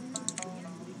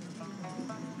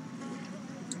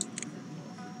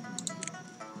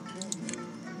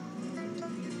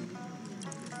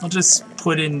 I'll just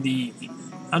put in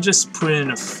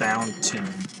a fountain.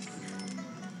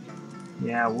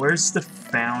 Yeah, where's the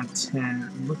fountain?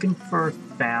 I'm looking for a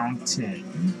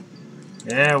fountain.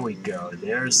 There we go.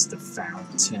 There's the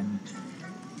fountain.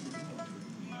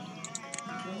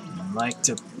 I'd like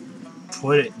to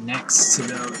put it next to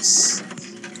those.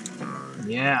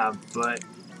 Yeah, but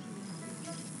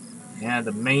yeah,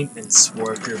 the maintenance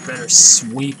worker better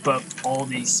sweep up all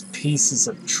these pieces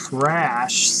of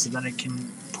trash so that I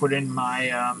can put in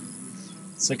my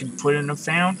so I can put in a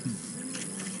fountain.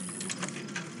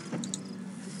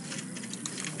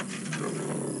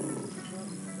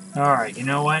 Alright, you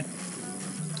know what?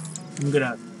 I'm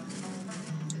gonna...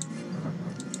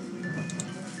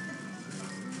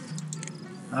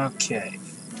 Okay.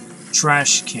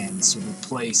 Trash cans will be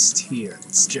placed here.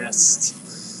 It's just...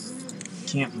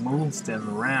 can't move them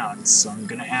around, so I'm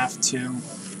gonna have to...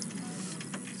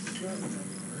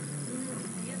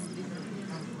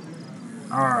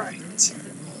 Alright.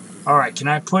 Alright, can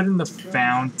I put in the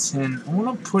fountain? I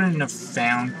want to put in a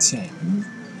fountain.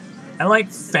 I like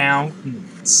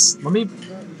fountains. Let me...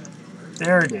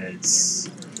 There it is.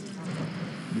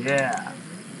 Yeah.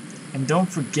 And don't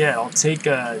forget, I'll take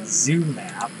a zoo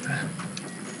map.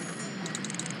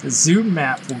 The zoo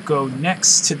map will go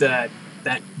next to that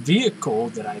vehicle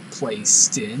that I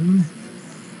placed in.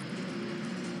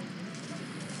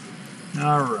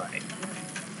 Alright.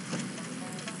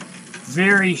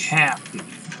 Very happy.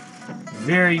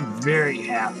 Very, very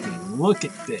happy. Look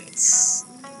at this.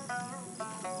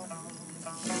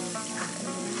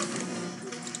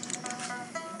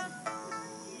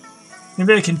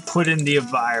 Maybe I can put in the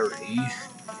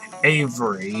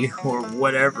aviary, or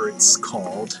whatever it's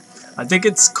called. I think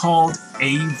it's called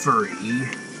Avery.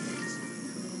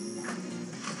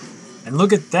 And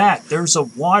look at that, there's a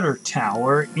water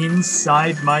tower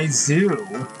inside my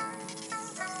zoo.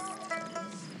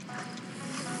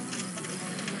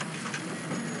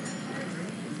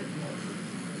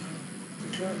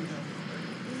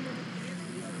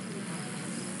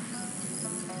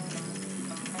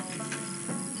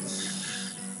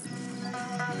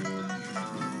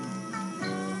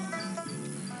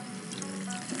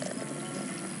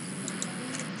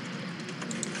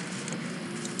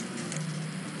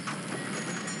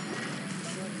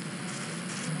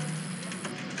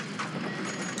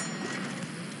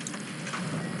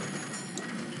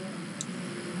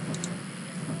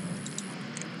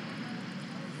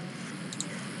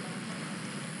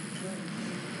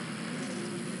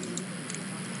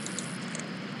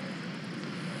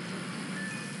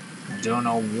 Don't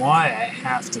know why I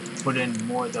have to put in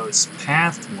more of those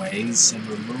pathways and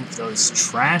remove those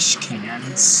trash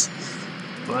cans,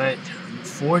 but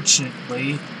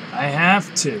unfortunately I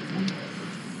have to.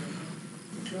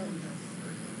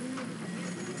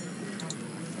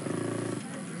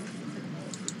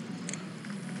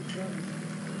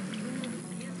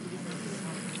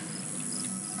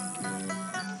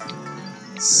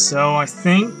 So I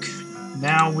think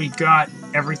now we got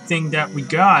everything that we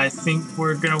got. I think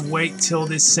we're gonna wait till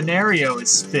this scenario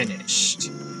is finished.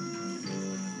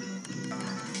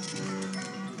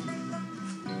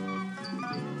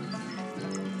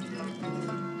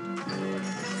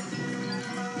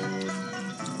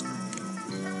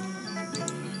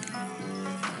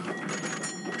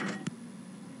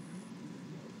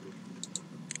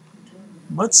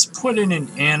 Let's put in an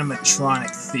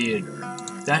animatronic theater.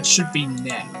 That should be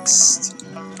next.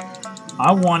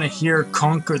 I want to hear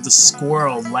Conquer the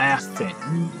Squirrel laughing.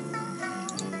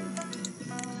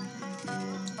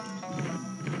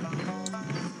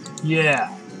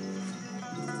 Yeah.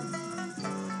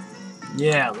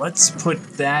 Yeah, let's put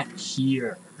that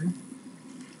here.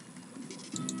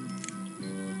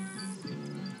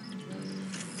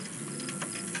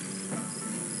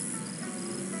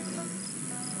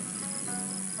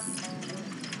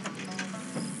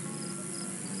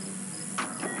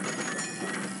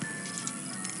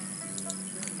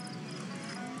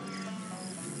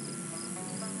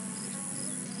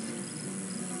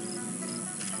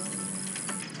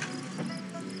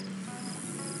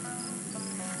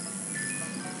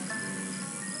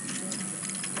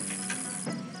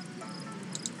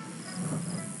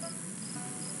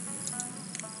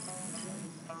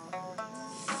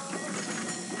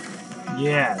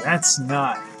 Yeah, that's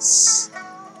nice.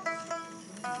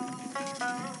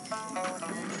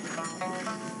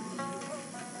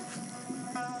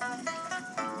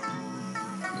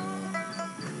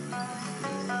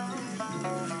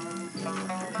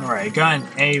 Alright, got an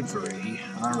Avery.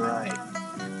 Alright.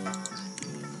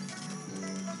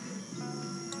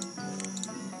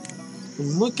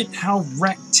 Look at how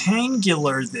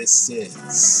rectangular this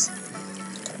is.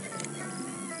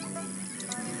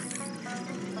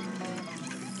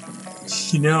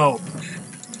 You know,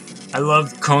 I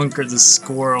love Conquer the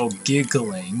Squirrel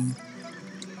giggling.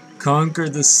 Conquer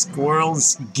the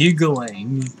Squirrel's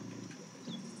giggling.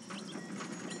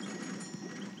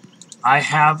 I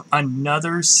have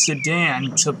another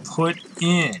sedan to put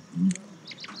in.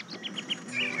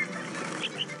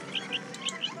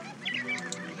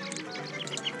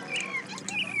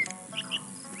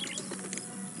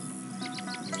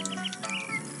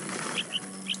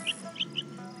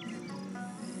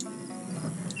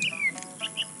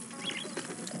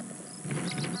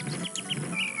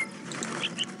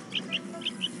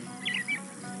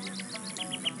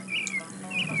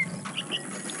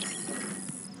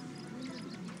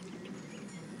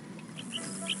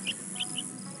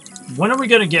 When are we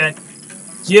gonna get...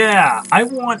 Yeah, I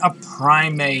want a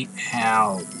primate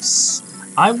house.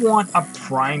 I want a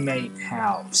primate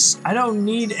house. I don't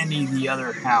need any of the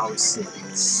other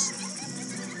houses.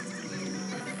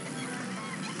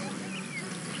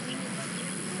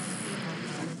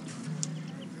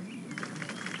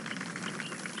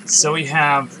 So we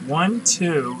have 1,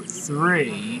 2,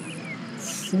 3,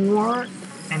 4,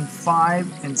 and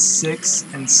 5, and 6,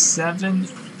 and 7,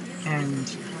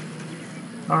 and...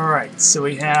 Alright, so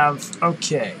we have,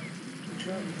 okay,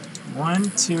 1,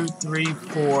 2, 3,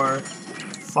 4,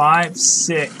 5,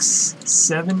 6,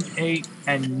 7, 8,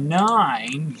 and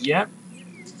 9, yep.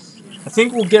 I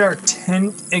think we'll get our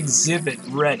 10th exhibit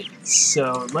ready,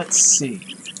 so let's see.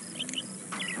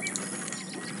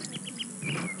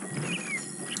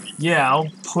 Yeah, I'll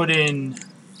put in...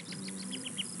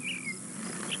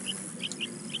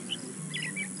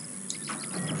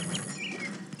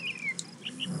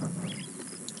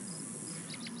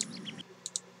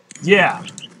 Yeah,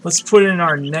 let's put in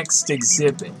our next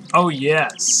exhibit. Oh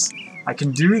yes, I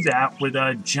can do that with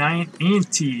a giant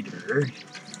anteater.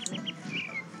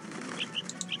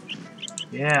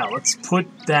 Yeah, let's put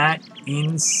that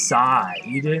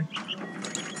inside.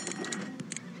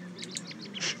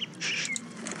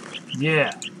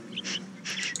 Yeah.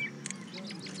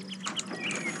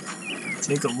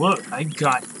 Take a look, I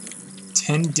got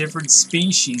 10 different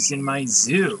species in my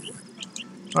zoo.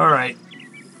 Alright,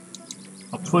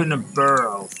 I'll put in a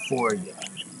burrow for you.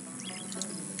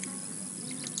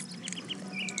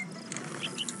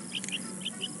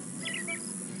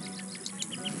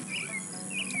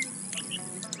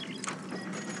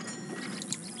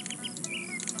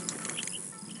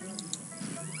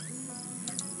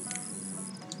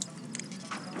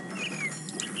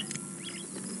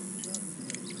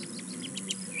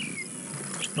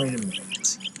 Wait a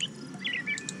minute.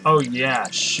 Oh yeah,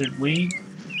 should we?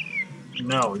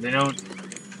 No, they don't.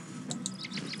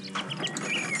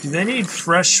 Do they need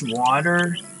fresh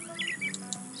water?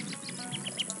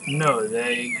 No,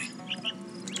 they...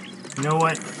 You know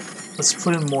what? Let's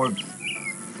put in more...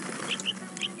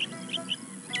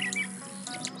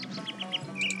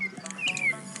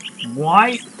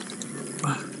 Why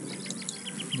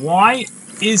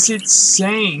is it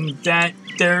saying that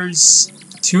there's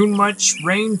too much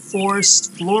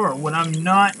rainforest flora when I'm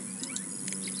not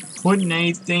putting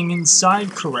anything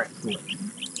inside correctly?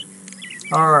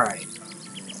 Alright.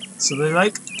 So they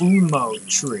like umo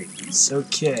trees.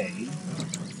 Okay.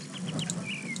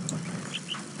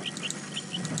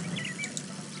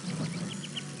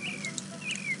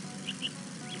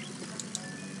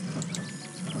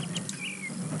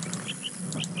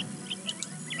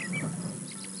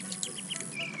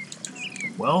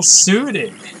 Well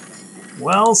suited.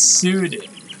 Well suited.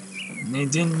 And they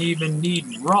didn't even need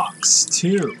rocks,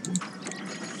 too.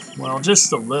 Well,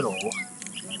 just a little.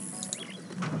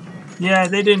 Yeah,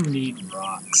 they didn't need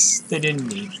rocks. They didn't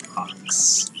need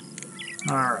rocks.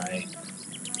 Alright.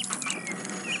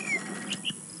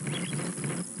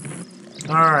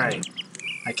 Alright.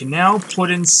 I can now put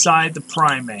inside the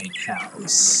primate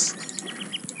house.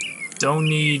 Don't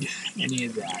need any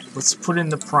of that. Let's put in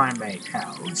the primate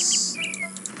house.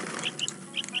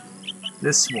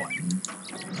 This one.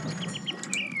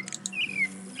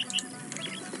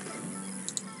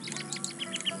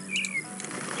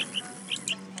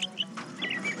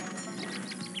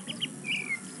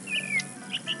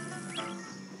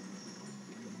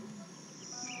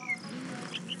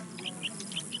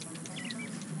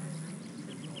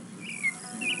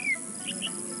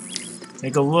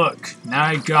 Take a look. Now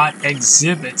I got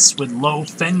exhibits with low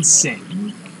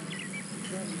fencing.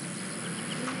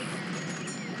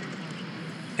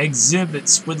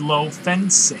 Exhibits with low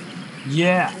fencing.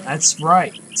 Yeah, that's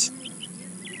right.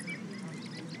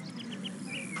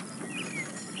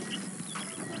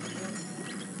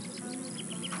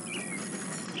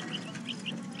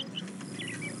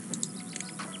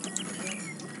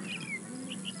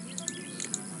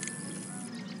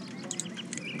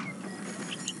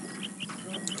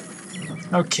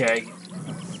 Okay.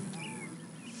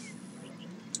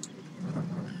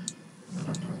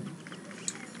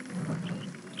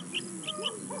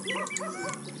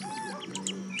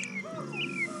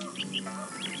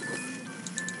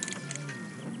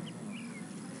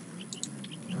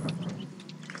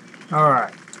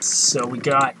 Alright, so we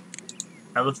got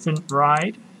elephant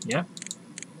ride. Yep.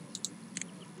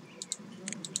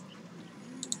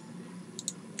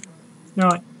 You know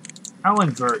what? I'll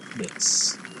invert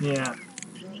this. Yeah.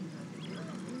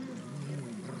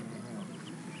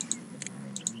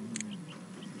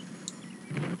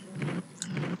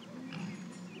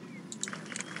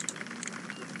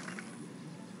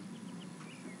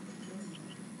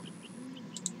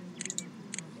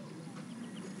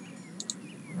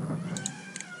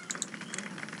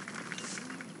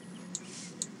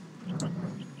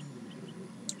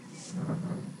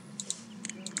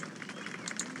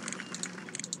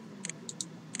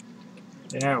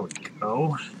 There we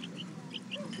go.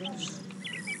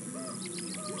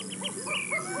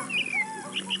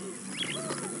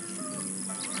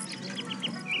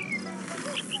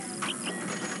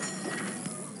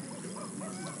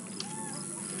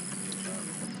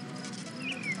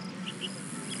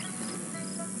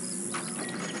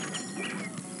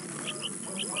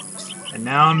 And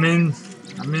now I'm in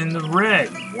the red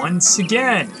once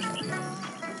again.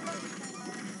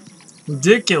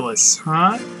 Ridiculous,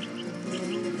 huh?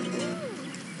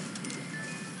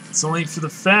 It's only for the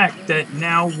fact that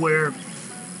now we're...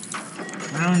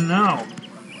 I don't know.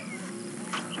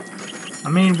 I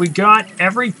mean, we got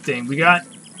everything. We got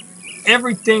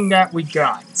everything that we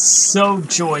got. So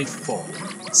joyful.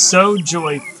 So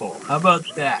joyful. How about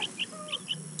that?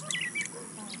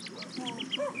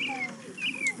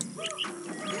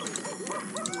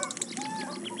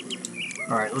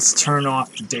 Alright, let's turn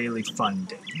off the daily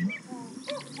funding.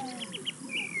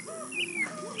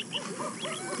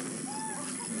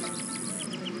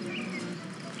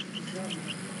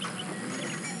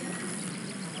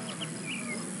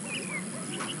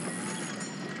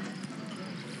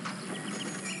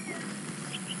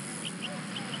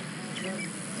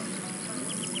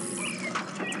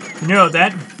 You know,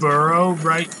 that burrow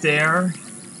right there,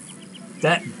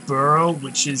 that burrow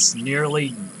which is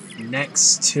nearly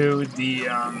next to the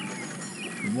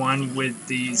one with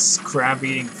these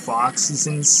crab-eating foxes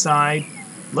inside,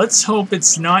 let's hope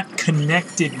it's not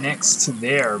connected next to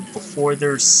there before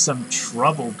there's some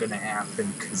trouble gonna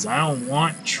happen, because I don't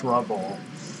want trouble.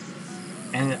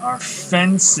 And our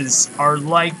fences are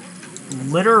like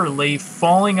literally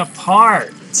falling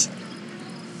apart.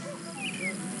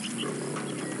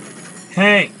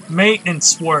 Hey,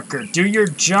 maintenance worker, do your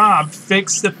job,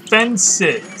 fix the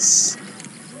fences.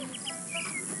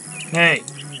 Hey,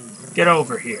 get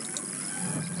over here.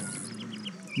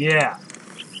 Yeah.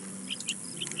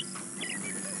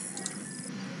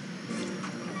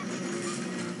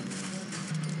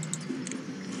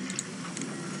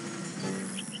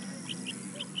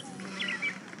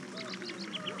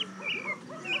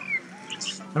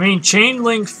 I mean, chain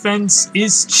link fence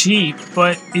is cheap,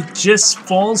 but it just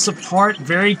falls apart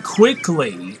very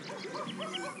quickly.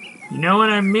 You know what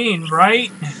I mean,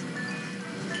 right?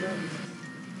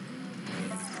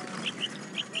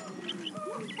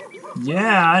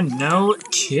 Yeah, no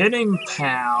kidding,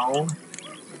 pal.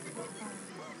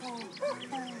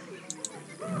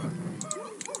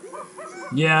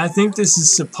 Yeah, I think this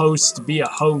is supposed to be a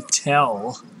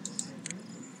hotel.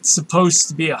 It's supposed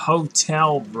to be a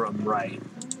hotel room, right?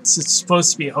 It's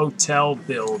supposed to be a hotel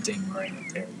building right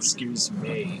there. Excuse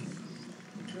me.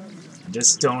 I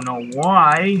just don't know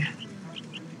why.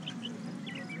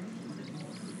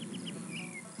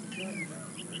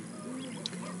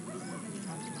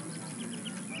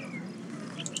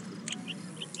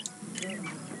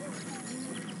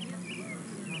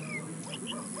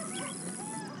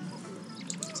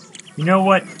 You know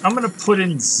what? I'm gonna put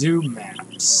in zoo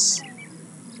maps.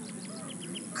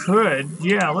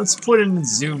 Yeah, let's put in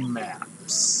zoo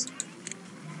maps.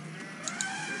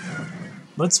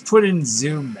 Let's put in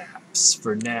zoo maps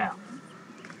for now.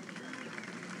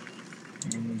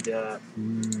 And,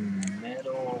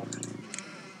 metal.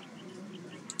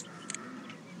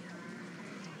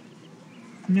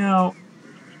 No,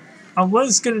 I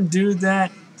was gonna do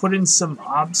that, put in some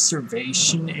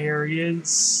observation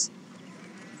areas.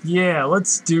 Yeah,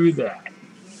 let's do that.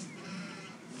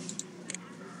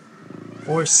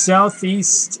 Or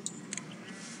southeast.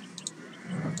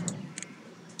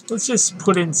 Let's just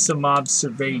put in some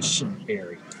observation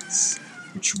areas,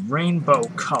 which rainbow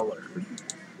colored.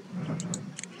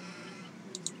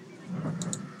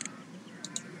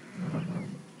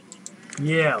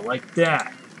 Yeah, like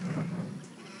that.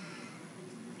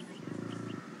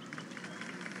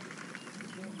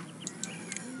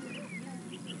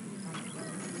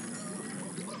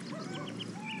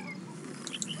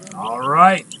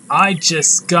 Alright, I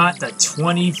just got the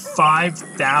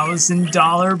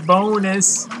 $25,000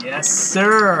 bonus. Yes,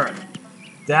 sir.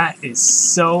 That is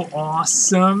so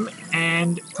awesome,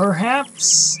 and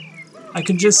perhaps I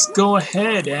could just go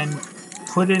ahead and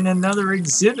put in another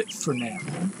exhibit for now.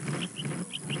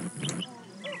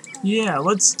 Yeah,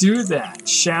 let's do that,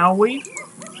 shall we?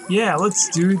 Yeah, let's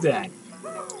do that.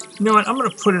 You know what, I'm gonna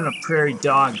put in a prairie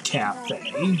dog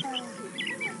cafe.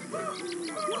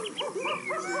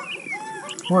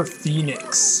 Or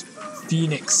Phoenix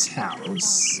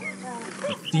house.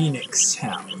 The Phoenix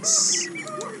house.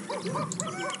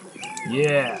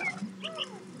 Yeah.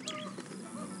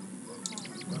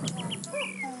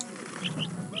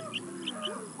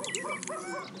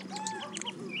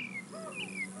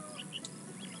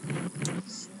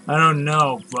 I don't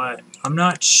know, but I'm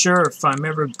not sure if I'm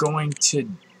ever going to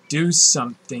do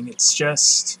something. It's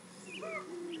just...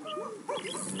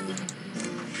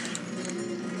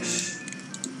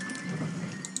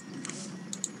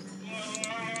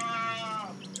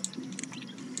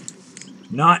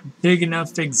 not big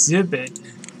enough exhibit.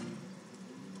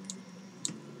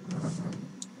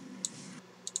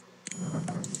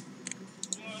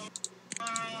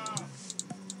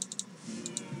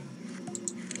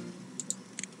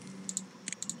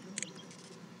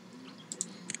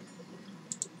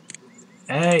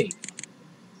 Hey.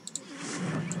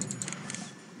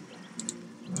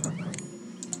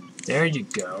 There you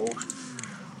go.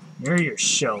 Here are your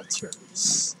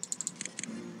shelters.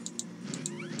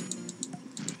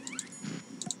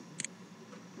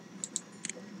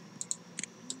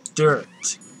 dirt.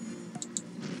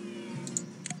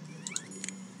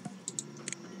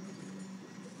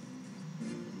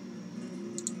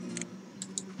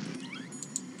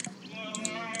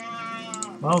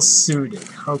 Well suited.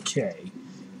 Okay.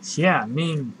 Yeah, I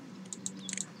mean...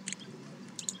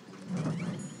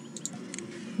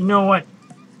 You know what?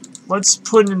 Let's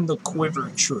put in the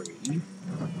quiver tree.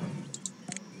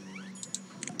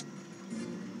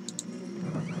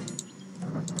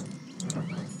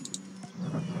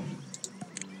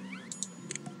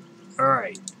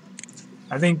 Alright.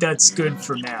 I think that's good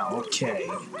for now. Okay.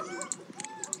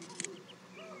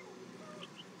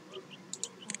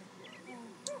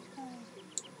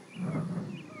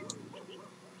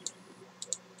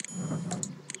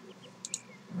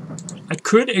 I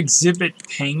could exhibit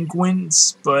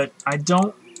penguins, but I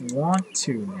don't want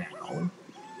to now.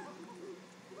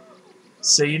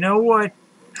 So you know what?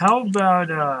 How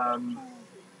about a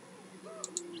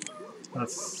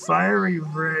fiery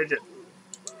red...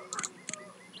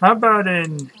 How about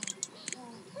an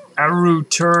Aru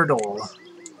turtle?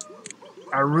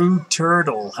 Aru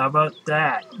turtle, how about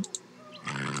that?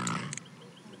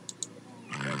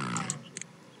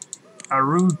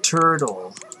 Aru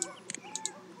turtle.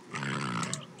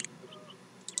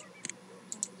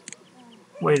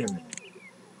 Wait a minute.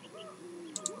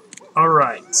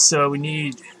 Alright, so we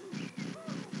need...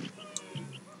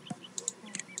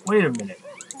 Wait a minute.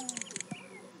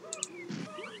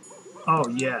 Oh,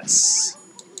 yes.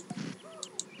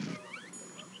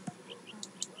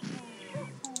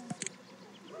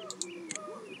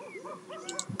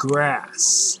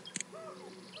 Grass.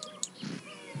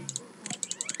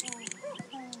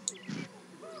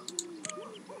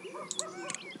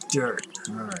 Dirt.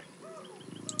 Alright.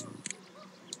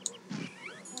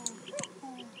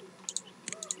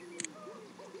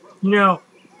 You know,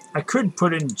 I could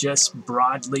put in just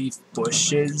broadleaf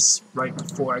bushes right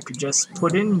before I could just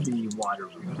put in the water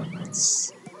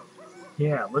reeds.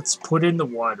 Yeah, let's put in the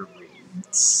water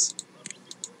reeds.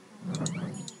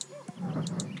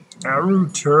 Aru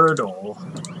turtle.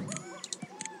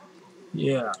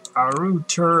 Yeah, Aru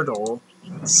turtle,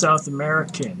 South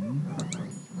American.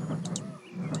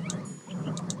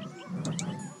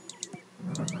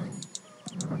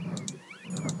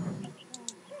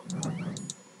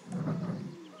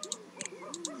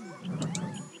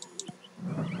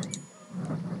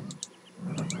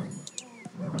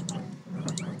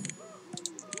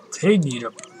 They need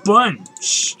a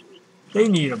bunch. They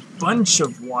need a bunch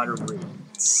of water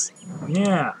reeds.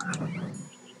 Yeah.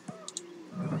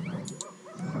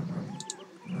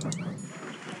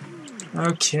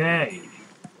 Okay.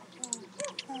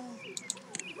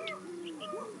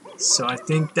 So I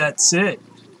think that's it.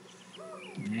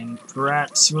 And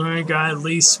perhaps we got at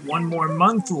least one more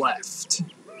month left.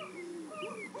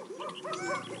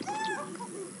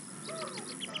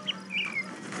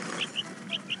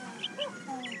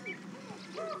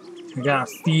 I got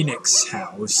a phoenix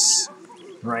house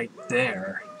right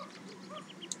there.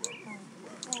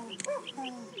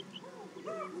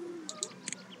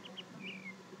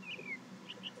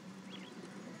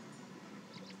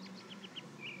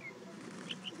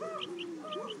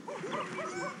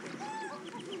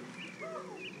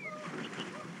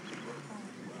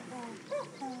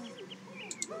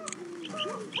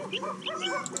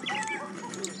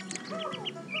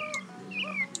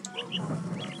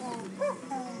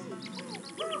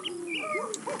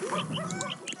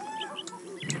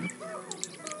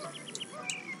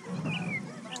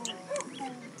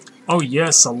 Oh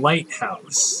yes, a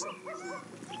lighthouse.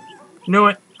 You know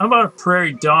what? How about a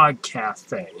prairie dog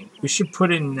cafe? We should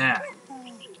put in that.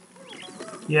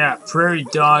 Yeah, prairie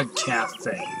dog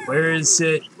cafe. Where is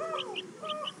it?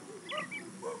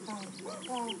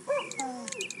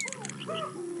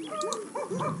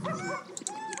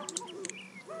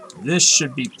 This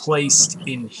should be placed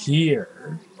in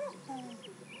here.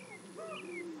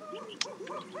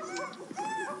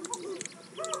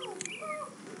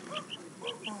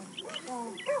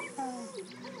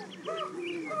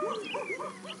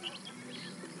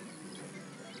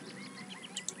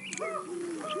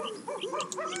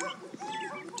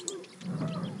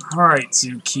 Alright,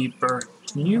 zookeeper.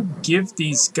 Can you give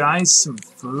these guys some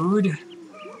food?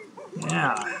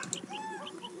 Yeah.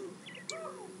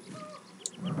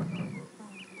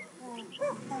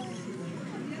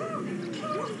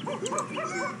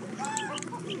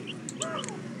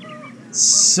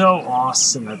 So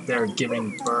awesome that they're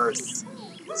giving birth.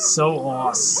 So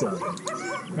awesome.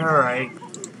 Alright.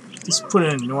 Just put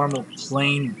in a normal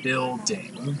plain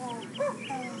building.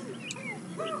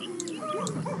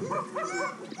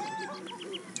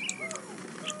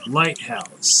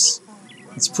 Lighthouse.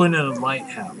 Let's put in a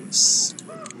lighthouse.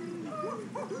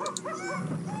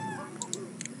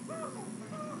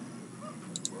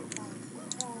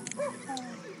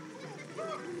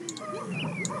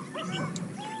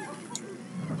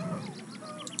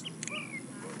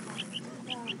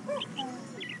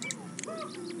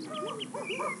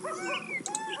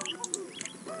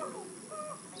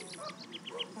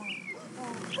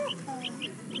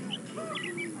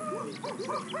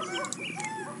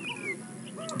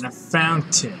 And a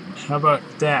fountain. How about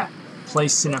that?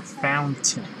 Placing a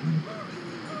fountain.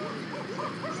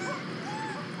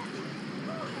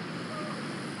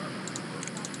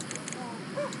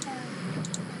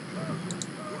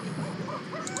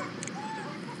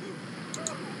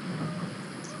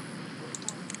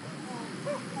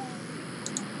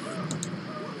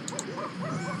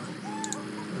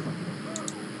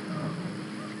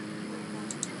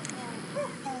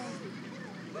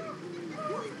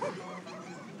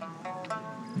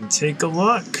 And take a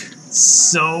look.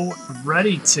 So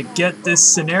ready to get this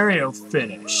scenario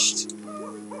finished.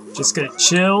 Just gonna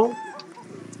chill.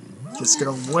 Just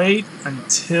gonna wait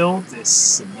until this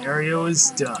scenario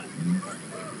is done.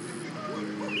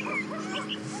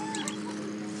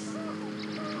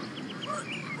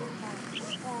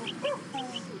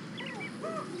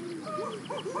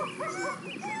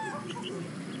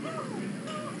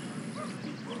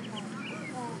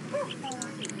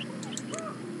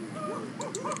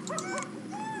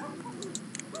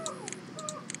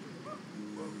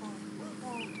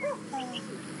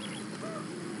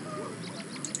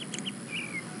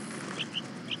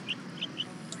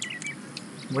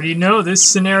 What do you know, this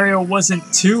scenario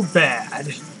wasn't too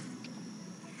bad.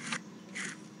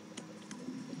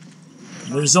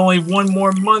 There's only one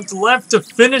more month left to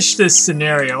finish this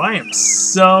scenario. I am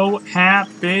so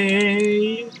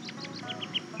happy.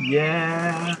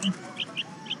 Yeah.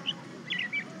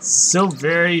 So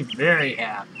very, very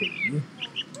happy.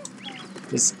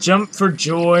 Just jump for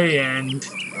joy and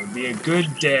it'll be a good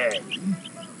day.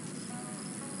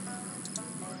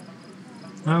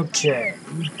 Okay.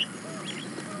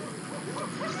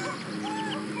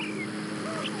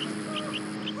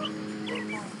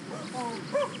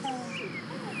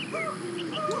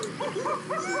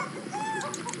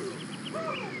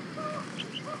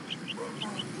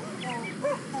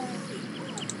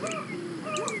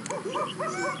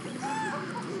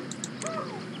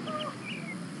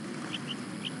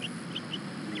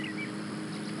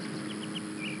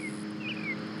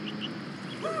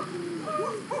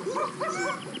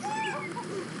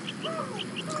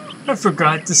 I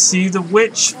forgot to see the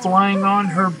witch flying on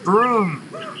her broom.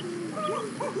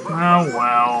 Oh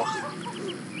well.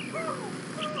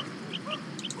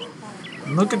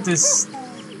 Look at this.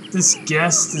 This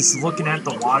guest is looking at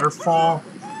the waterfall.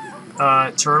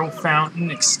 Turtle fountain,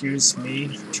 excuse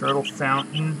me. Turtle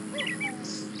fountain.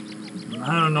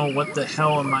 I don't know what the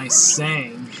hell am I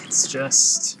saying. It's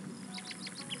just...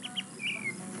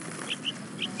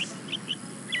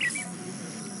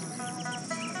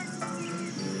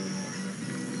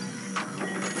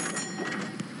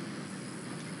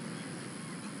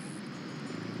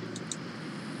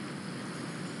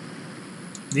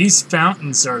 These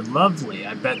fountains are lovely,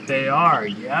 I bet they are,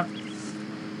 yep.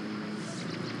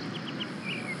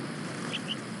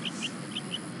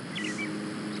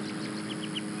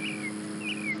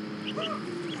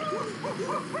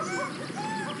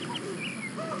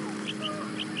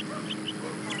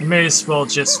 You may as well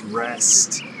just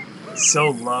rest.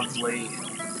 So lovely.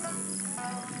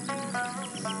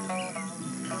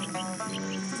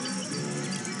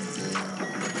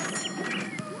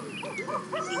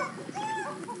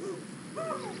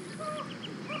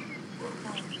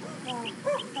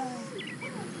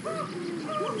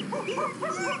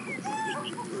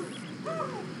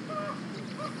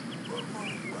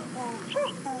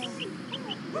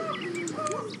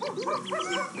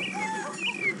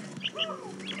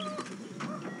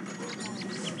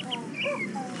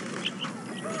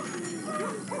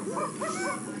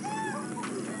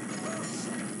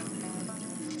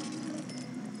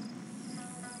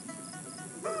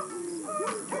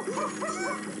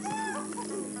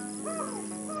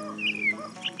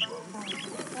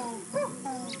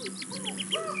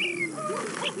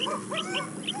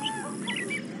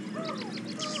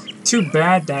 Too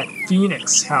bad that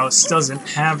Phoenix house doesn't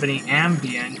have any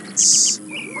ambience,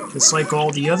 just like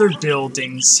all the other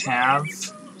buildings have.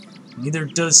 Neither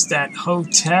does that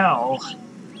hotel.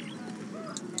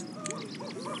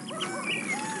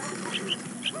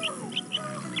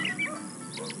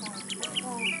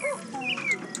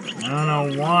 I don't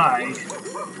know why.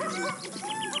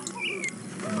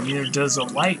 Neither does a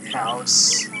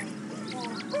lighthouse.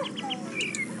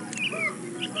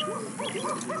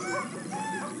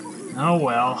 Oh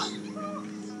well.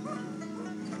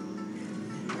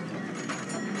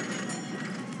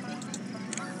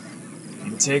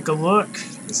 And take a look.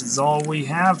 This is all we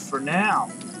have for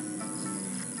now.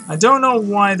 I don't know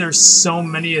why there's so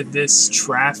many of this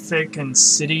traffic and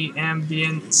city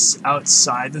ambience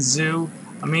outside the zoo.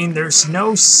 I mean, there's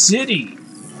no city.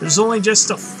 There's only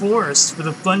just a forest with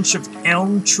a bunch of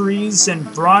elm trees and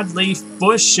broadleaf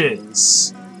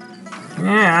bushes.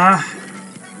 Yeah,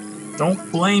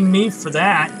 don't blame me for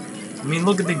that. I mean,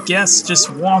 look at the guests just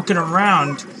walking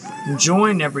around,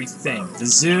 enjoying everything. The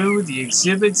zoo, the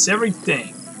exhibits,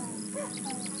 everything.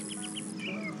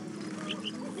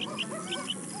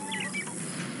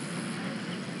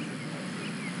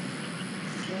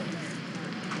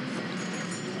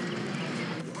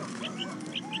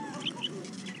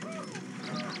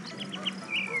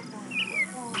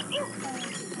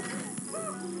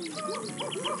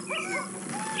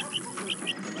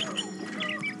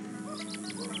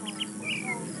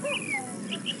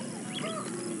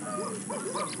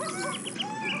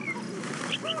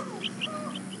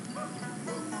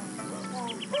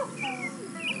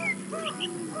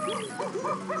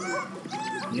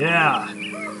 Yeah.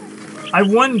 I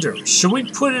wonder, should we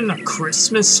put in a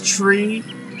Christmas tree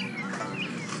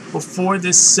before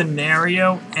this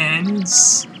scenario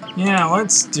ends? Yeah,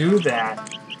 let's do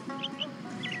that.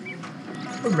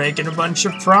 We're making a bunch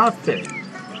of profit.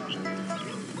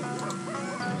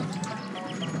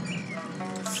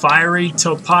 Fiery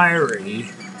Topiri.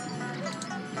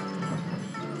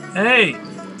 Hey,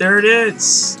 there it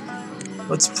is.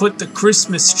 Let's put the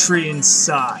Christmas tree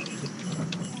inside.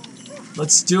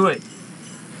 Let's do it.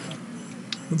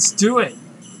 Let's do it.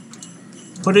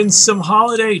 Put in some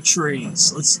holiday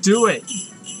trees. Let's do it.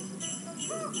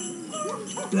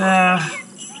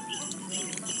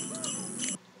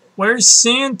 Where's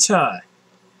Santa?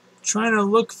 Trying to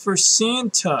look for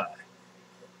Santa.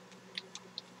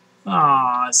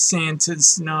 Ah,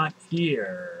 Santa's not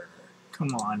here.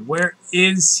 Come on, where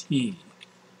is he?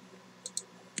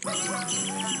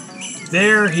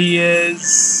 There he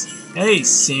is. Hey,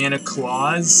 Santa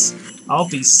Claus. I'll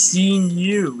be seeing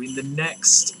you in the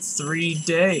next 3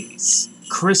 days.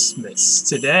 Christmas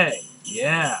today.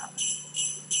 Yeah.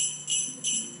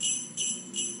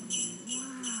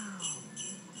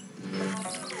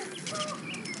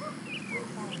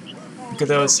 Look at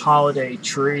those holiday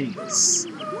trees.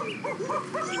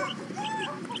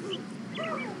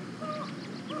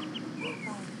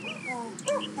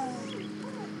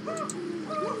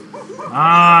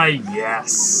 Ah,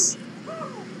 yes.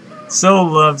 So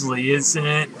lovely, isn't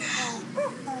it?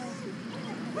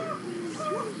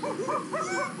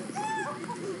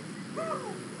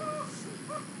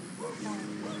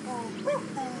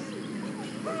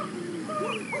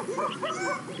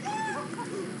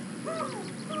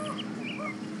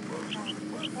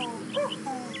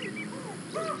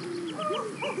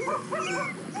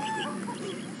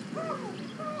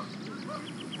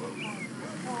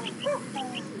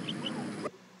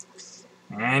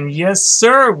 And yes,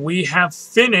 sir, we have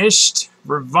finished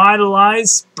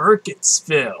Revitalize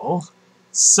Burkitsville.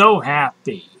 So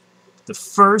happy. The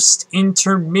first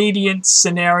intermediate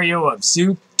scenario of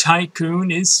Zoo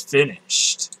Tycoon is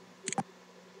finished.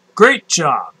 Great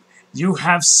job. You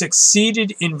have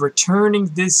succeeded in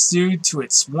returning this zoo to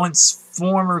its once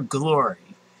former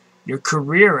glory. Your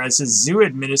career as a zoo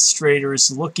administrator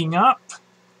is looking up.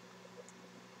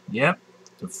 Yep.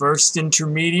 The first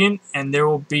intermediate, and there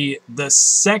will be the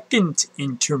second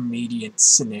intermediate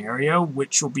scenario,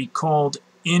 which will be called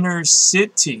Inner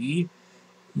City.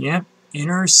 Yep,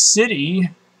 Inner City.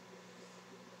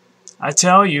 I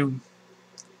tell you,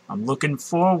 I'm looking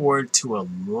forward to a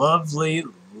lovely,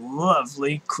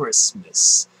 lovely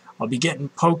Christmas. I'll be getting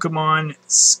Pokemon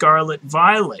Scarlet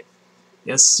Violet.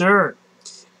 Yes, sir.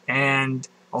 And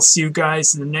I'll see you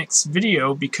guys in the next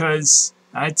video because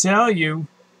I tell you,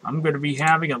 I'm going to be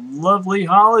having a lovely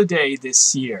holiday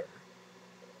this year.